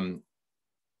 In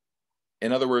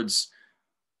other words,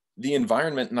 the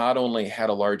environment not only had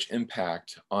a large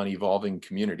impact on evolving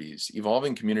communities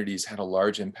had a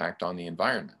large impact on the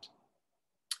environment.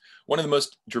 One of the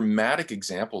most dramatic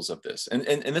examples of this, and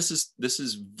this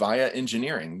is via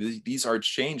engineering. These are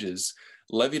changes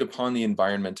levied upon the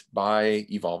environment by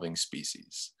evolving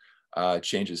species,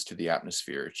 changes to the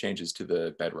atmosphere, changes to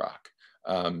the bedrock,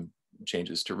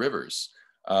 changes to rivers.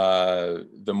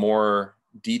 The more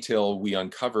detail we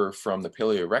uncover from the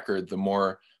paleo record, the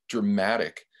more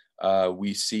dramatic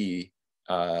we see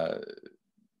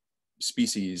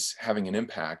species having an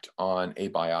impact on the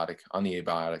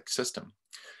abiotic system.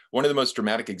 One of the most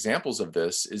dramatic examples of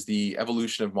this is the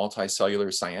evolution of multicellular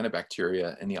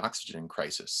cyanobacteria in the oxygen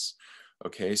crisis.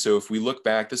 Okay, so if we look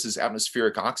back, this is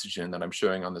atmospheric oxygen that I'm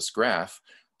showing on this graph.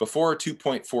 Before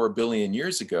 2.4 billion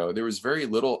years ago, there was very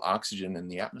little oxygen in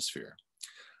the atmosphere.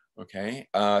 Okay,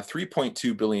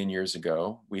 3.2 billion years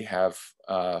ago, we have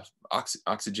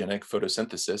oxygenic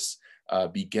photosynthesis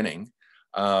beginning.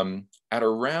 At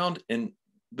around, in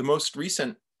the most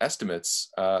recent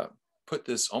estimates, put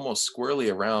this almost squarely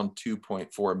around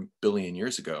 2.4 billion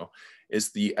years ago,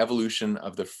 is the evolution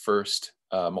of the first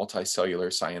multicellular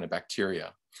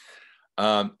cyanobacteria.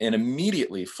 And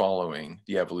immediately following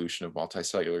the evolution of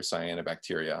multicellular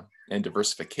cyanobacteria and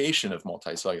diversification of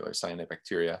multicellular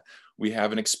cyanobacteria, we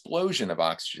have an explosion of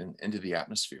oxygen into the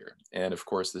atmosphere. And of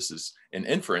course, this is an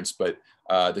inference, but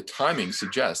the timing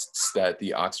suggests that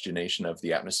the oxygenation of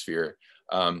the atmosphere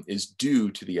is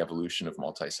due to the evolution of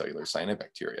multicellular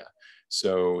cyanobacteria.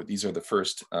 So these are the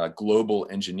first global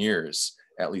engineers,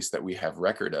 at least that we have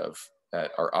record of,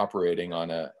 that are operating on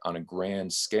a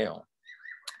grand scale,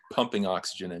 pumping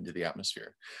oxygen into the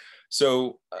atmosphere.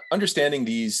 So understanding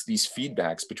these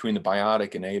feedbacks between the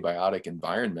biotic and abiotic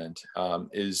environment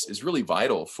is really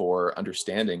vital for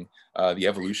understanding the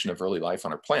evolution of early life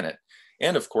on our planet.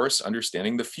 And of course,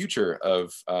 understanding the future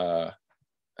of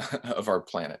our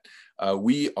planet.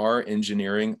 We are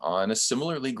engineering on a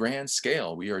similarly grand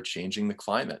scale. We are changing the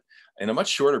climate in a much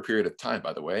shorter period of time,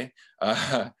 by the way.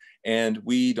 And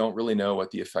we don't really know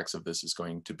what the effects of this is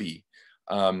going to be.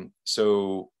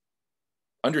 So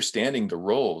understanding the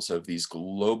roles of these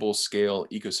global scale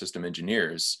ecosystem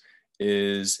engineers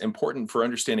is important for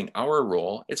understanding our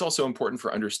role. It's also important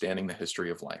for understanding the history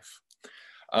of life.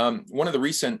 One of the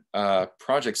recent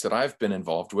projects that I've been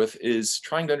involved with is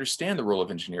trying to understand the role of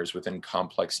engineers within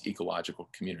complex ecological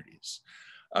communities.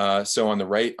 So on the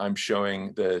right, I'm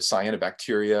showing the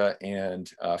cyanobacteria and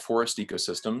forest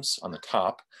ecosystems on the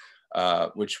top,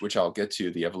 which I'll get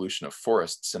to, the evolution of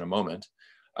forests in a moment.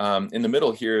 In the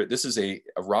middle here, this is a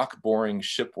rock boring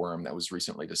shipworm that was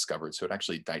recently discovered. So it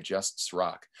actually digests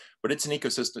rock, but it's an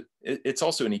ecosystem. It's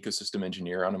also an ecosystem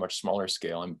engineer on a much smaller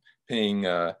scale. I'm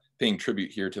paying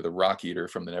tribute here to the rock eater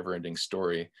from the Never-Ending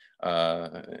Story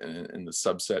in the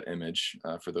subset image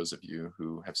for those of you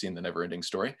who have seen the Never-Ending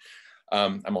Story.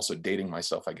 I'm also dating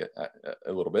myself, I get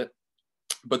a little bit,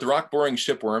 but the rock boring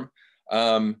shipworm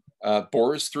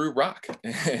bores through rock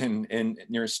and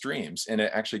near streams, and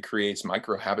it actually creates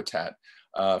microhabitat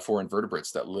for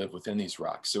invertebrates that live within these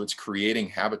rocks. So it's creating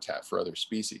habitat for other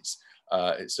species.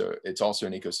 So it's also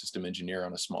an ecosystem engineer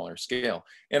on a smaller scale.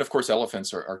 And of course,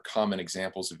 elephants are common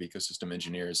examples of ecosystem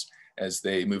engineers as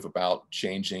they move about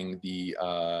changing the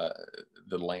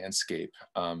landscape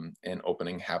and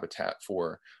opening habitat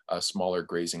for smaller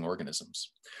grazing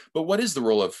organisms. But what is the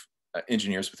role of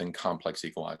engineers within complex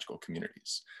ecological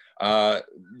communities?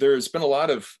 There's been a lot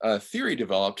of theory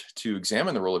developed to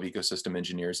examine the role of ecosystem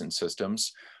engineers in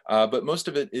systems, but most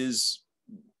of it is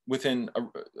within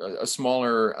a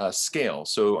smaller scale.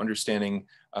 So understanding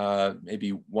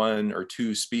maybe one or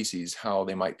two species, how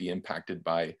they might be impacted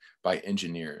by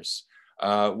engineers.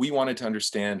 We wanted to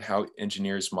understand how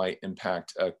engineers might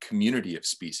impact a community of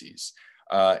species.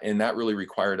 And that really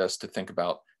required us to think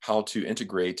about how to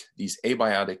integrate these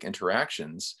abiotic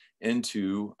interactions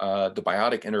into the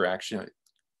biotic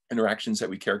interactions that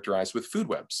we characterize with food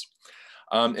webs.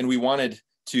 And we wanted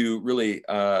to really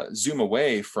zoom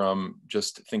away from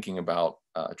just thinking about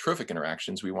trophic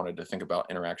interactions. We wanted to think about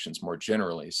interactions more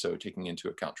generally, so taking into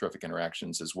account trophic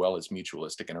interactions as well as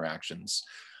mutualistic interactions.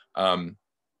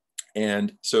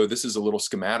 And so this is a little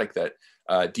schematic that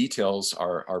details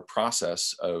our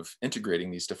process of integrating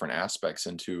these different aspects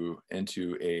into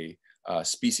a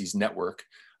species network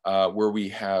where we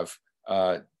have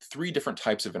three different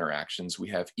types of interactions. We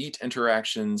have eat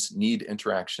interactions, need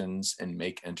interactions, and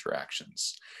make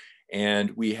interactions.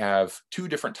 And we have two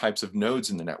different types of nodes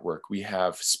in the network. We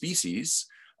have species,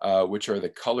 which are the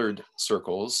colored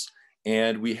circles,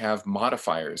 and we have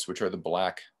modifiers, which are the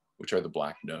black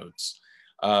nodes.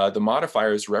 The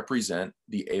modifiers represent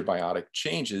the abiotic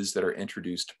changes that are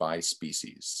introduced by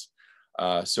species.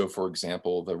 So for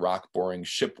example, the rock-boring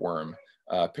shipworm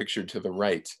pictured to the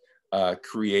right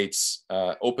creates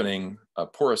a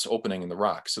porous opening in the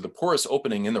rock. So the porous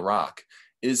opening in the rock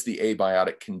is the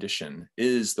abiotic condition,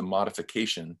 is the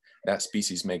modification that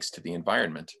species makes to the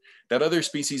environment that other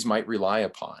species might rely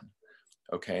upon.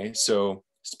 Okay, so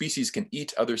species can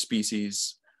eat other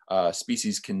species,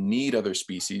 species can need other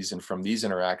species, and from these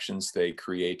interactions, they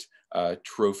create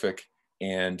trophic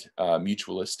and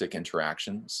mutualistic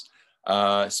interactions.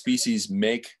 Species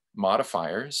make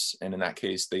modifiers, and in that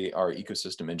case, they are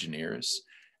ecosystem engineers.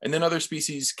 And then other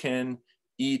species can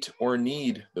eat or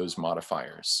need those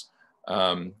modifiers.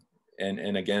 And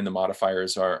again, the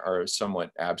modifiers are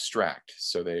somewhat abstract,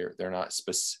 so they're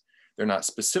not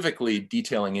specifically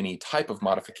detailing any type of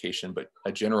modification, but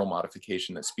a general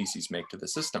modification that species make to the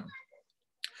system.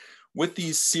 With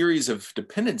these series of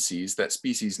dependencies that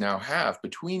species now have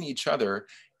between each other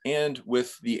and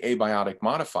with the abiotic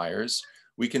modifiers,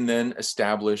 we can then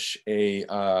establish an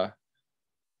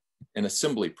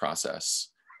assembly process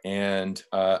and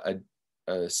a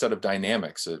set of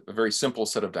dynamics, a very simple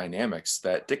set of dynamics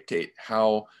that dictate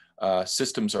how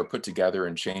systems are put together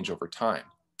and change over time.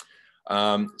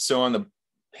 So on the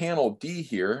panel D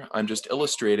here, I'm just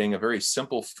illustrating a very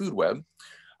simple food web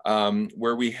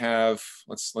where we have,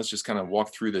 let's just kind of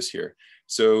walk through this here.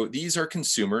 So these are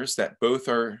consumers that both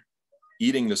are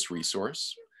eating this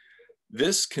resource.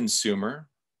 This consumer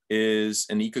is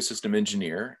an ecosystem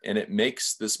engineer, and it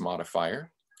makes this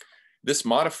modifier. This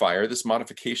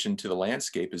modification to the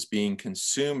landscape is being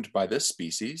consumed by this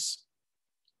species.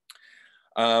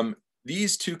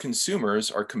 These two consumers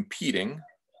are competing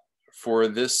for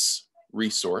this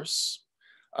resource.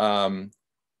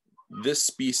 This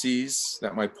species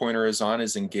that my pointer is on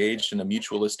is engaged in a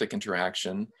mutualistic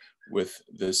interaction with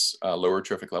this lower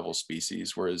trophic level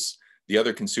species, whereas the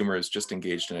other consumer is just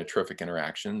engaged in a trophic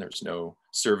interaction. There's no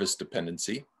service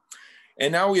dependency.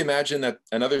 And now we imagine that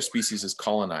another species is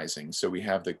colonizing. So we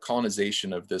have the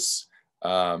colonization of this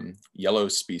yellow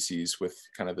species with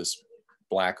kind of this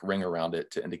black ring around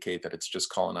it to indicate that it's just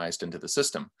colonized into the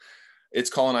system. It's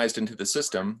colonized into the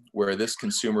system where this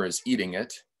consumer is eating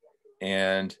it,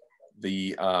 and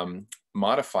the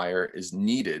modifier is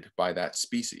needed by that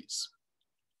species.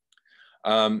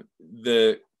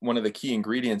 One of the key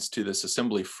ingredients to this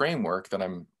assembly framework that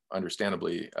I'm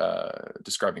understandably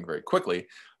describing very quickly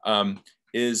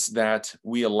is that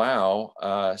we allow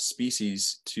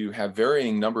species to have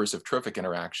varying numbers of trophic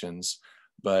interactions,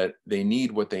 but they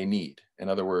need what they need. In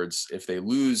other words, if they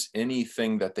lose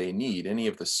anything that they need, any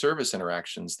of the service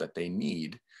interactions that they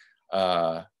need,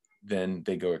 then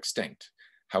they go extinct.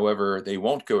 However, they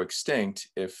won't go extinct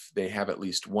if they have at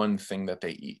least one thing that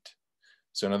they eat.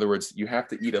 So in other words, you have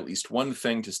to eat at least one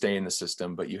thing to stay in the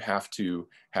system, but you have to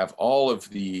have all of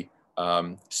the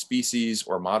species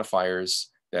or modifiers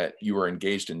that you are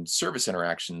engaged in service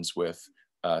interactions with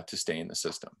to stay in the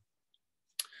system.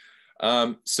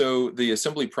 So the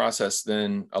assembly process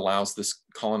then allows this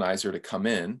colonizer to come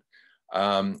in,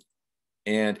 and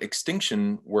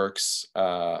extinction works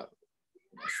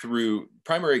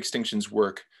primary extinctions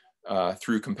work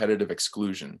through competitive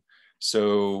exclusion.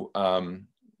 So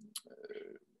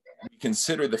we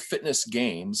consider the fitness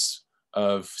gains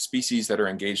of species that are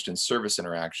engaged in service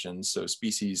interactions. So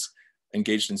species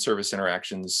engaged in service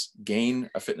interactions gain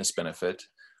a fitness benefit,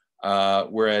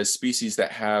 whereas species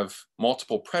that have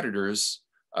multiple predators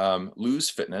lose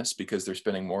fitness because they're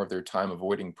spending more of their time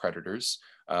avoiding predators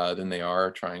than they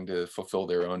are trying to fulfill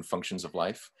their own functions of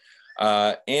life.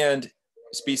 And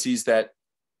species that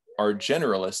are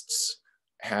generalists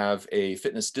have a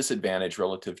fitness disadvantage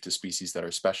relative to species that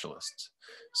are specialists.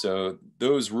 So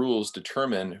those rules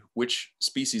determine which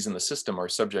species in the system are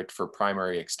subject for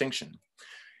primary extinction.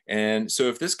 And so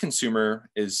if this consumer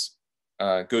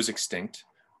goes extinct,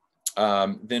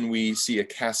 then we see a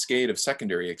cascade of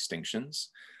secondary extinctions.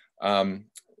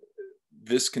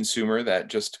 This consumer that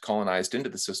just colonized into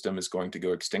the system is going to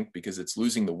go extinct because it's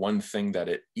losing the one thing that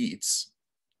it eats.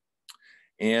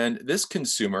 And this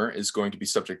consumer is going to be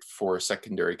subject for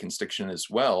secondary extinction as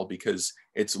well because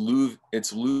it's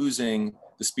losing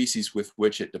the species with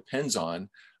which it depends on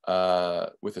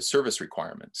with a service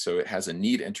requirement. So it has a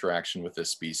need interaction with this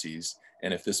species.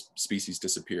 And if this species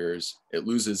disappears, it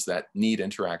loses that need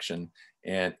interaction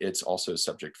and it's also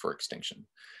subject for extinction.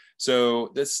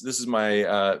 So this is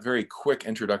my very quick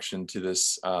introduction to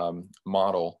this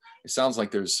model. It sounds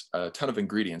like there's a ton of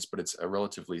ingredients, but it's a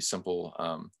relatively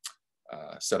simple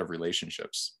set of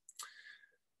relationships.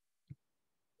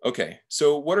 Okay,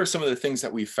 so what are some of the things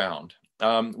that we found?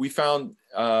 We found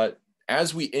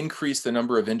as we increase the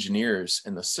number of engineers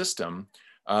in the system,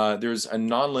 there's a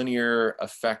nonlinear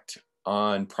effect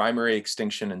on primary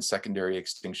extinction and secondary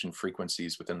extinction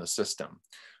frequencies within the system.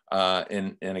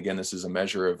 And again, this is a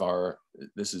measure of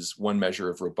this is one measure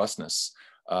of robustness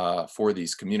for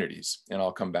these communities. And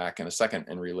I'll come back in a second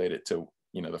and relate it to,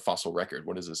 the fossil record.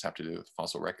 What does this have to do with the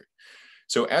fossil record?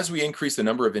 So as we increase the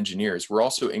number of engineers, we're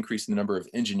also increasing the number of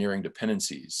engineering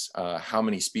dependencies, how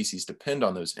many species depend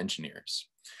on those engineers.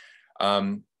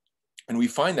 And we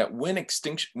find that when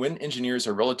engineers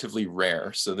are relatively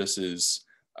rare, so this is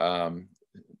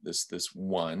this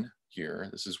one here,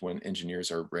 this is when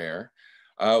engineers are rare,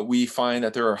 we find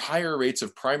that there are higher rates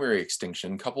of primary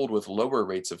extinction coupled with lower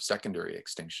rates of secondary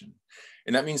extinction.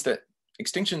 And that means that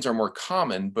extinctions are more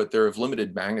common, but they're of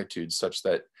limited magnitude such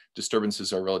that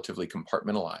disturbances are relatively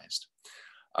compartmentalized.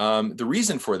 The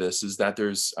reason for this is that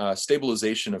there's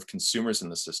stabilization of consumers in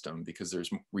the system because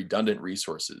there's redundant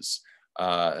resources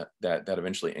that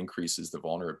eventually increases the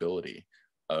vulnerability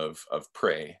of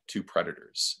prey to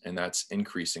predators. And that's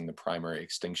increasing the primary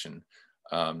extinction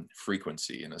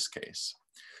frequency in this case.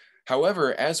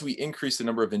 However, as we increase the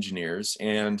number of engineers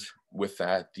and with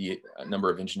that, the number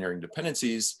of engineering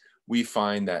dependencies, we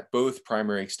find that both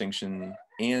primary extinction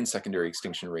and secondary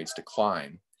extinction rates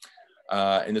decline.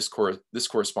 And this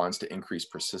corresponds to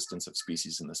increased persistence of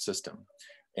species in the system.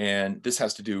 And this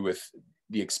has to do with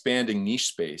the expanding niche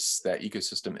space that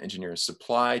ecosystem engineers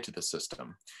supply to the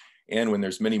system. And when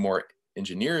there's many more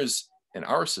engineers in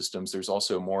our systems, there's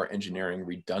also more engineering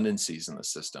redundancies in the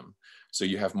system. So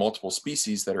you have multiple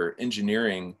species that are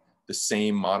engineering the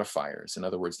same modifiers. In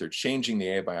other words, they're changing the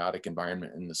abiotic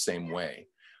environment in the same way.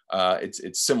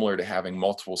 It's similar to having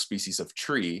multiple species of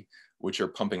tree, which are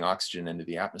pumping oxygen into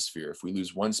the atmosphere. If we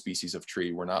lose one species of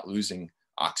tree, we're not losing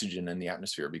oxygen in the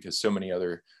atmosphere because so many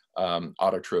other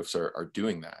autotrophs are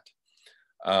doing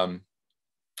that.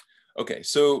 Okay,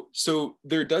 so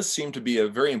there does seem to be a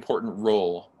very important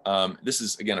role. This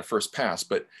is, again, a first pass,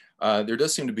 but there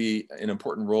does seem to be an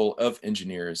important role of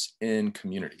engineers in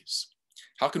communities.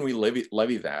 How can we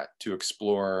levy that to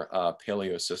explore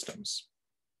paleo systems?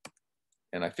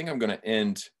 And I think I'm going to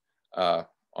end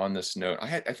on this note.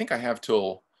 I think I have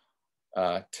till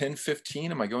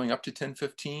 10:15. Am I going up to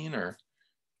 10:15, or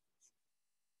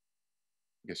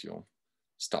I guess you'll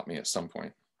stop me at some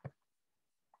point.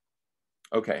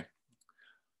 Okay.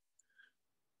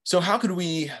 So how could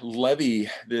we levy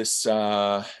this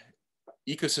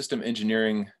ecosystem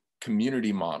engineering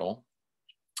community model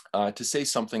to say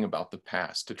something about the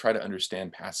past, to try to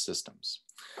understand past systems?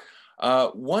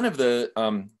 One of the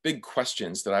big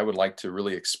questions that I would like to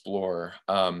really explore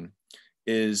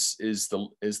is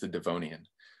the Devonian.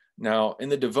 Now, in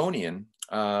the Devonian,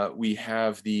 we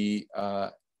have the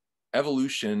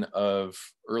evolution of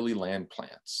early land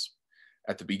plants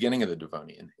at the beginning of the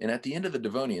Devonian. And at the end of the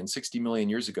Devonian, 60 million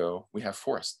years ago, we have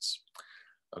forests,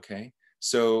 okay?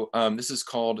 So this is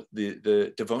called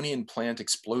the Devonian plant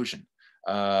explosion.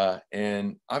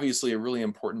 And obviously a really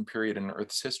important period in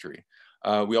Earth's history.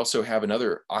 We also have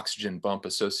another oxygen bump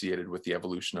associated with the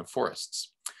evolution of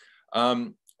forests.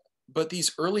 But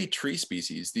these early tree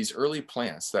species, these early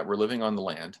plants that were living on the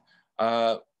land,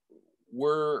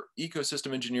 were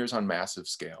ecosystem engineers on massive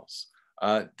scales.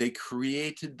 They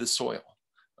created the soil,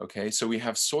 okay? So we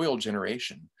have soil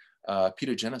generation,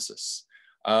 pedogenesis.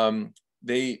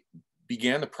 They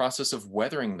began the process of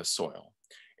weathering the soil,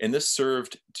 and this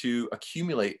served to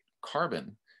accumulate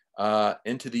carbon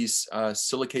into these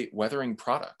silicate weathering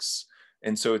products.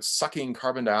 And so it's sucking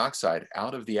carbon dioxide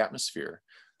out of the atmosphere,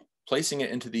 placing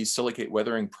it into these silicate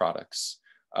weathering products.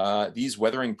 These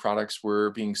weathering products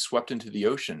were being swept into the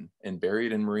ocean and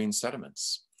buried in marine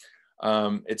sediments.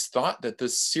 It's thought that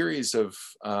this series of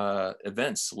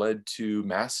events led to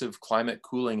massive climate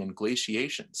cooling and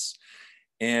glaciations.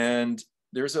 And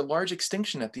there's a large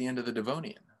extinction at the end of the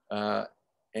Devonian.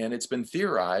 And it's been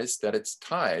theorized that it's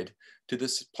tied to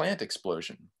this plant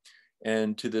explosion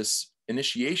and to this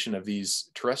initiation of these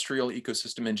terrestrial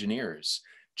ecosystem engineers,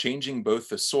 changing both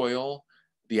the soil,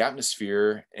 the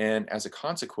atmosphere, and as a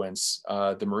consequence,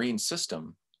 the marine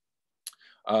system,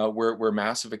 where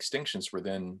massive extinctions were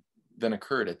then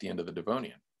occurred at the end of the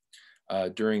Devonian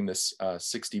during this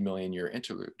 60 million year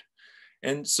interlude.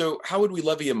 And so how would we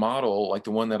levy a model like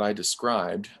the one that I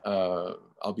described,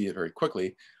 albeit very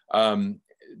quickly,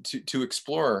 to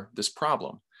explore this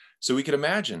problem? So we could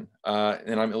imagine,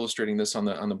 and I'm illustrating this on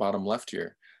the bottom left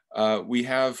here, we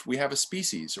have a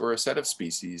species or a set of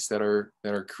species that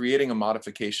are creating a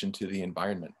modification to the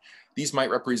environment. These might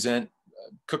represent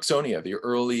Cooksonia,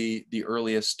 the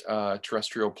earliest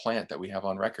terrestrial plant that we have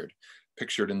on record,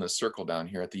 pictured in the circle down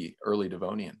here at the early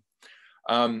Devonian.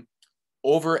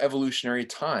 over evolutionary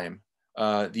time,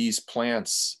 these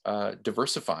plants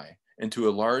diversify into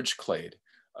a large clade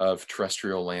of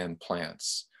terrestrial land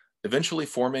plants, eventually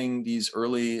forming these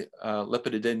early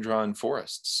lepidodendron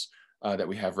forests that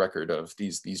we have record of,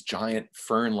 these giant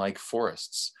fern-like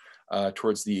forests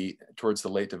towards the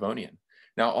late Devonian.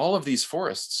 Now, all of these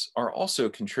forests are also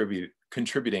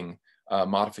contributing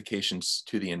modifications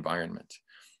to the environment.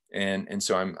 And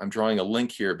so I'm drawing a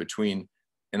link here between,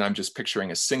 and I'm just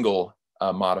picturing a single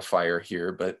modifier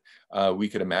here, but we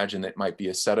could imagine that might be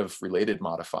a set of related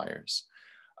modifiers.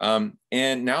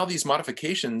 And now these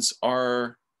modifications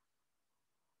are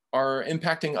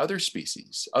impacting other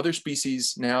species. Other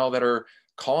species now that are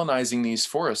colonizing these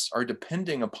forests are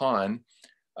depending upon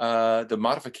the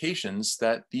modifications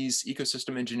that these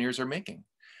ecosystem engineers are making.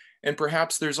 And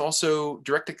perhaps there's also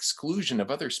direct exclusion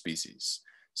of other species.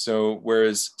 So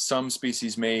whereas some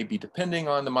species may be depending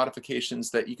on the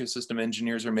modifications that ecosystem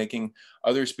engineers are making,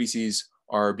 other species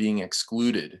are being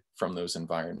excluded from those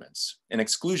environments. And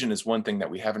exclusion is one thing that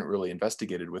we haven't really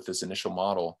investigated with this initial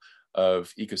model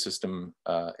of ecosystem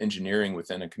engineering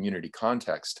within a community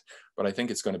context, but I think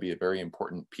it's going to be a very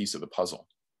important piece of the puzzle.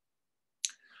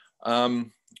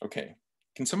 Okay,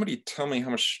 can somebody tell me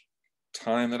how much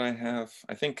time that I have?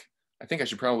 I think I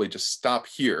should probably just stop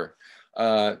here.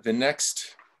 The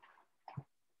next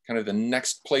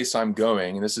place I'm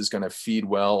going, and this is going to feed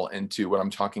well into what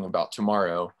I'm talking about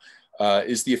tomorrow,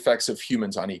 is the effects of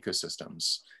humans on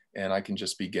ecosystems. And I can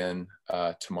just begin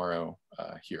tomorrow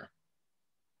here.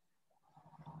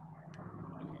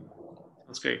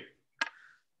 That's great.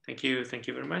 Thank you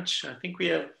very much. I think we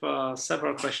have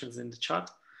several questions in the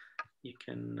chat. You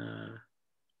can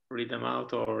read them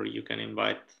out, or you can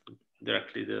invite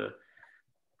directly the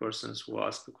persons who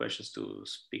ask the questions to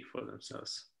speak for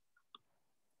themselves.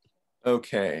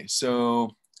 Okay,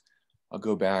 so I'll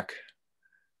go back.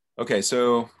 Okay,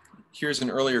 so here's an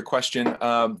earlier question.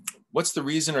 What's the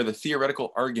reason or the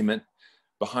theoretical argument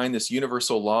behind this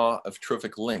universal law of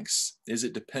trophic links? Is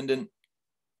it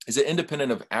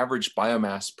independent of average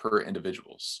biomass per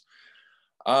individuals?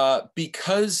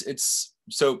 Because it's,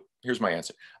 so here's my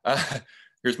answer.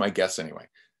 Here's my guess anyway.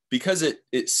 Because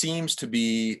it seems to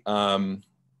be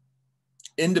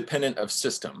independent of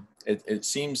system. It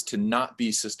seems to not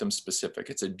be system specific.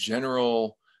 It's a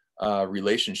general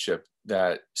relationship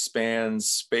that spans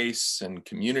space and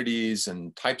communities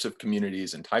and types of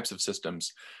communities and types of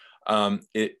systems.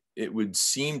 It would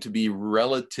seem to be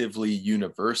relatively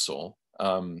universal,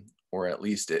 or at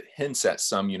least it hints at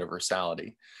some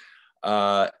universality.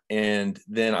 And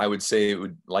then I would say it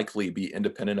would likely be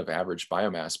independent of average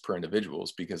biomass per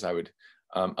individuals, because I would,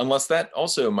 unless that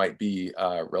also might be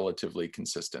relatively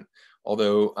consistent.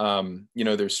 Although, you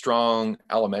know, there's strong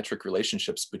allometric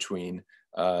relationships between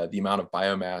the amount of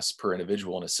biomass per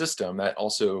individual in a system that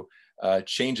also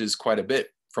changes quite a bit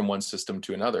from one system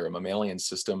to another. A mammalian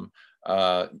system,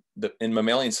 in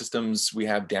mammalian systems, we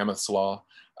have Dammoth's law.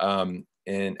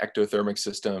 In ectothermic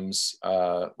systems,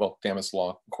 well, Dammoth's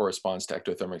law corresponds to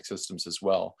ectothermic systems as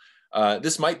well.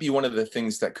 This might be one of the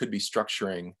things that could be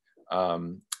structuring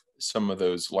some of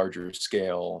those larger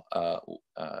scale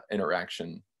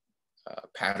interaction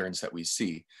patterns that we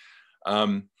see.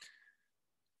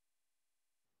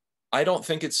 I don't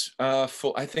think it's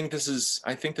full. I think this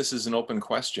is an open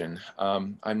question.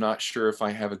 I'm not sure if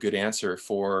I have a good answer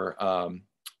for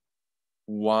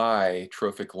why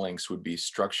trophic links would be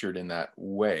structured in that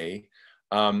way.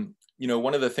 You know,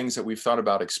 one of the things that we've thought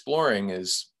about exploring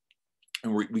is,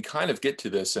 and we kind of get to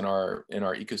this in our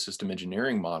ecosystem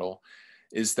engineering model,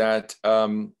 is that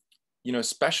you know,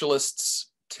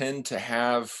 specialists tend to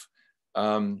have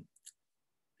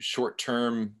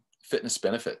short-term fitness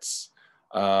benefits.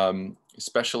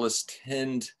 Specialists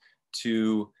tend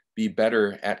to be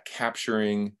better at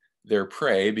capturing their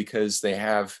prey because they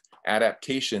have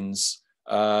adaptations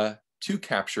to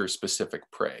capture specific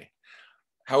prey.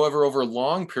 However, over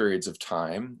long periods of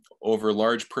time, over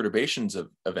large perturbations of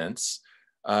events,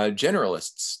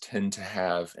 generalists tend to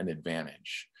have an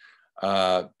advantage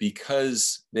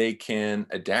because they can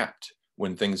adapt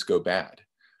when things go bad.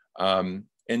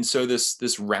 And so this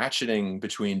ratcheting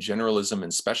between generalism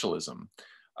and specialism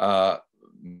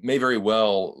may very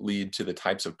well lead to the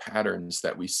types of patterns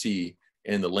that we see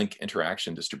in the link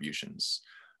interaction distributions.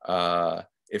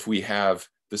 If we have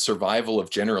the survival of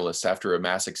generalists after a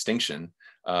mass extinction,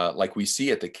 like we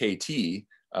see at the KT,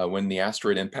 when the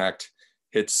asteroid impact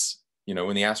hits, you know,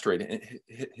 when the asteroid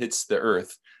hits the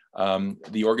Earth,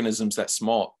 the organisms that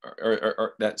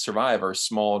that survive are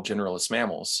small generalist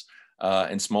mammals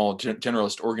and small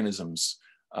generalist organisms,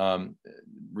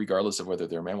 regardless of whether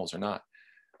they're mammals or not.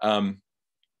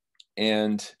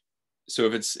 And so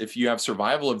if you have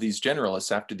survival of these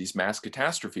generalists after these mass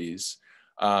catastrophes,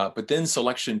 but then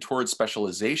selection towards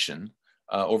specialization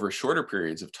over shorter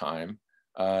periods of time,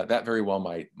 that very well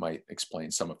might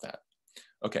explain some of that.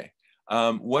 Okay,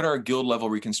 what are guild level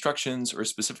reconstructions, or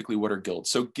specifically what are guilds?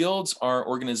 So guilds are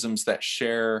organisms that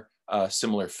share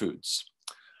similar foods.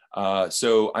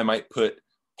 So I might put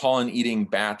pollen-eating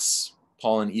bats,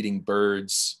 pollen-eating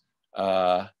birds,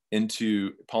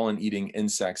 into pollen-eating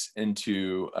insects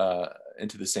into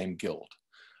the same guild.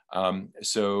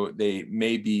 So they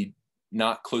may be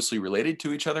not closely related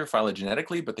to each other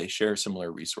phylogenetically, but they share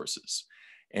similar resources.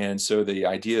 And so the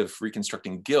idea of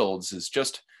reconstructing guilds is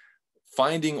just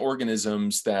finding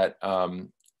organisms that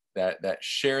that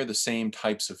share the same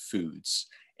types of foods.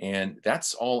 And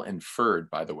that's all inferred,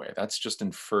 by the way. That's just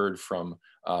inferred from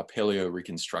paleo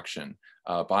reconstruction,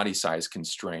 body size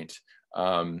constraint.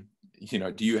 You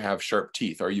know, do you have sharp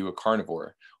teeth? Are you a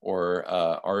carnivore? Or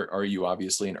are you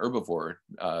obviously an herbivore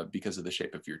because of the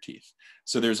shape of your teeth?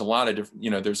 So there's a lot of different,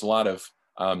 you know, there's a lot of,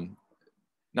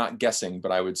 not guessing,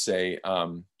 but I would say,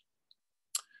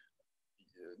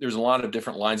 there's a lot of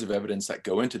different lines of evidence that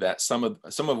go into that, some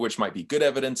of which might be good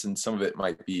evidence and some of it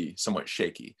might be somewhat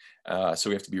shaky. So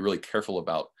we have to be really careful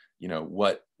about, you know,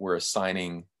 what we're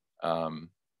assigning and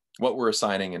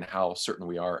how certain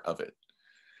we are of it.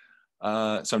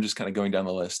 So I'm just kind of going down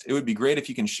the list. It would be great if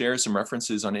you can share some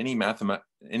references on any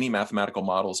mathematical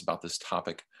models about this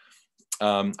topic.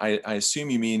 I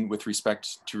assume you mean with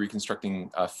respect to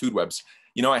reconstructing food webs.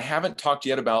 You know, I haven't talked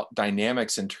yet about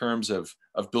dynamics in terms of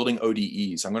building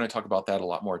ODEs. I'm going to talk about that a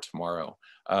lot more tomorrow.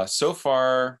 So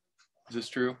far, is this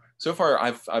true? So far,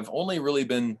 I've only really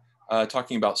been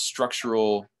talking about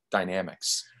structural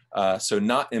dynamics. So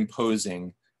not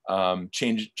imposing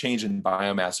change in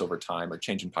biomass over time or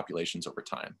change in populations over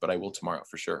time, but I will tomorrow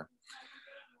for sure.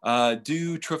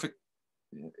 Do trophic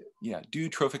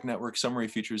network summary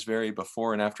features vary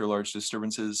before and after large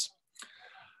disturbances?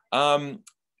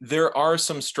 There are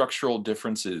some structural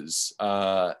differences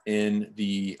in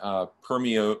the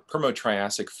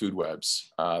Permo-Triassic food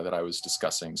webs that I was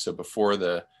discussing. So before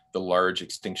the large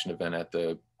extinction event at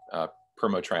the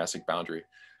Permo-Triassic boundary.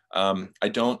 I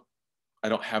don't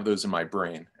have those in my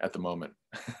brain at the moment,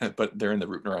 but they're in the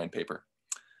Root-Narayan paper.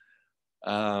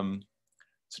 So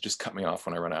just cut me off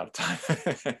when I run out of time.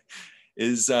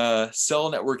 Is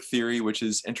cell network theory, which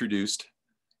is introduced.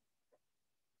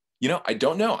 You know, I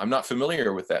don't know. I'm not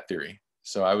familiar with that theory.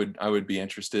 So I would be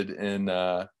interested in,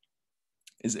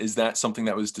 is that something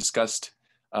that was discussed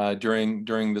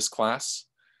during this class?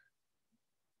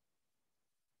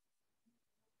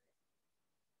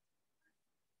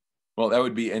 Well, that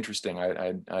would be interesting.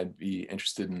 I'd be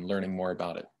interested in learning more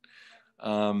about it.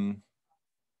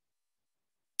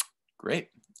 Great.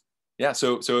 Yeah,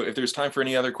 so if there's time for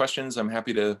any other questions, I'm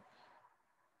happy to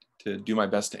do my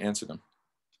best to answer them.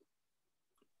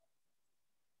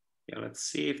 Yeah, let's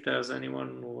see if there's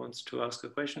anyone who wants to ask a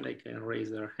question. They can raise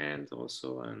their hand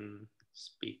also and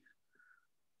speak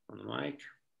on the mic.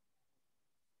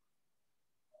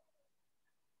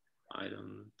 I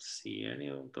don't see any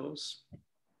of those.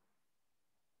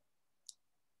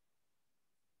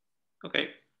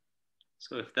 Okay,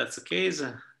 so if that's the case,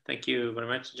 thank you very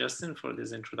much, Justin, for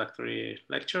this introductory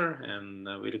lecture, and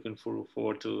we're looking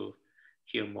forward to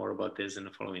hear more about this in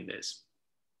the following days.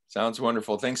 Sounds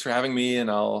wonderful. Thanks for having me,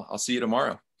 and I'll see you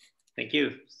tomorrow. Thank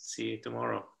you. See you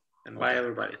tomorrow, and bye,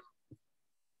 everybody.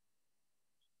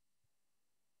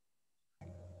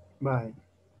 Bye.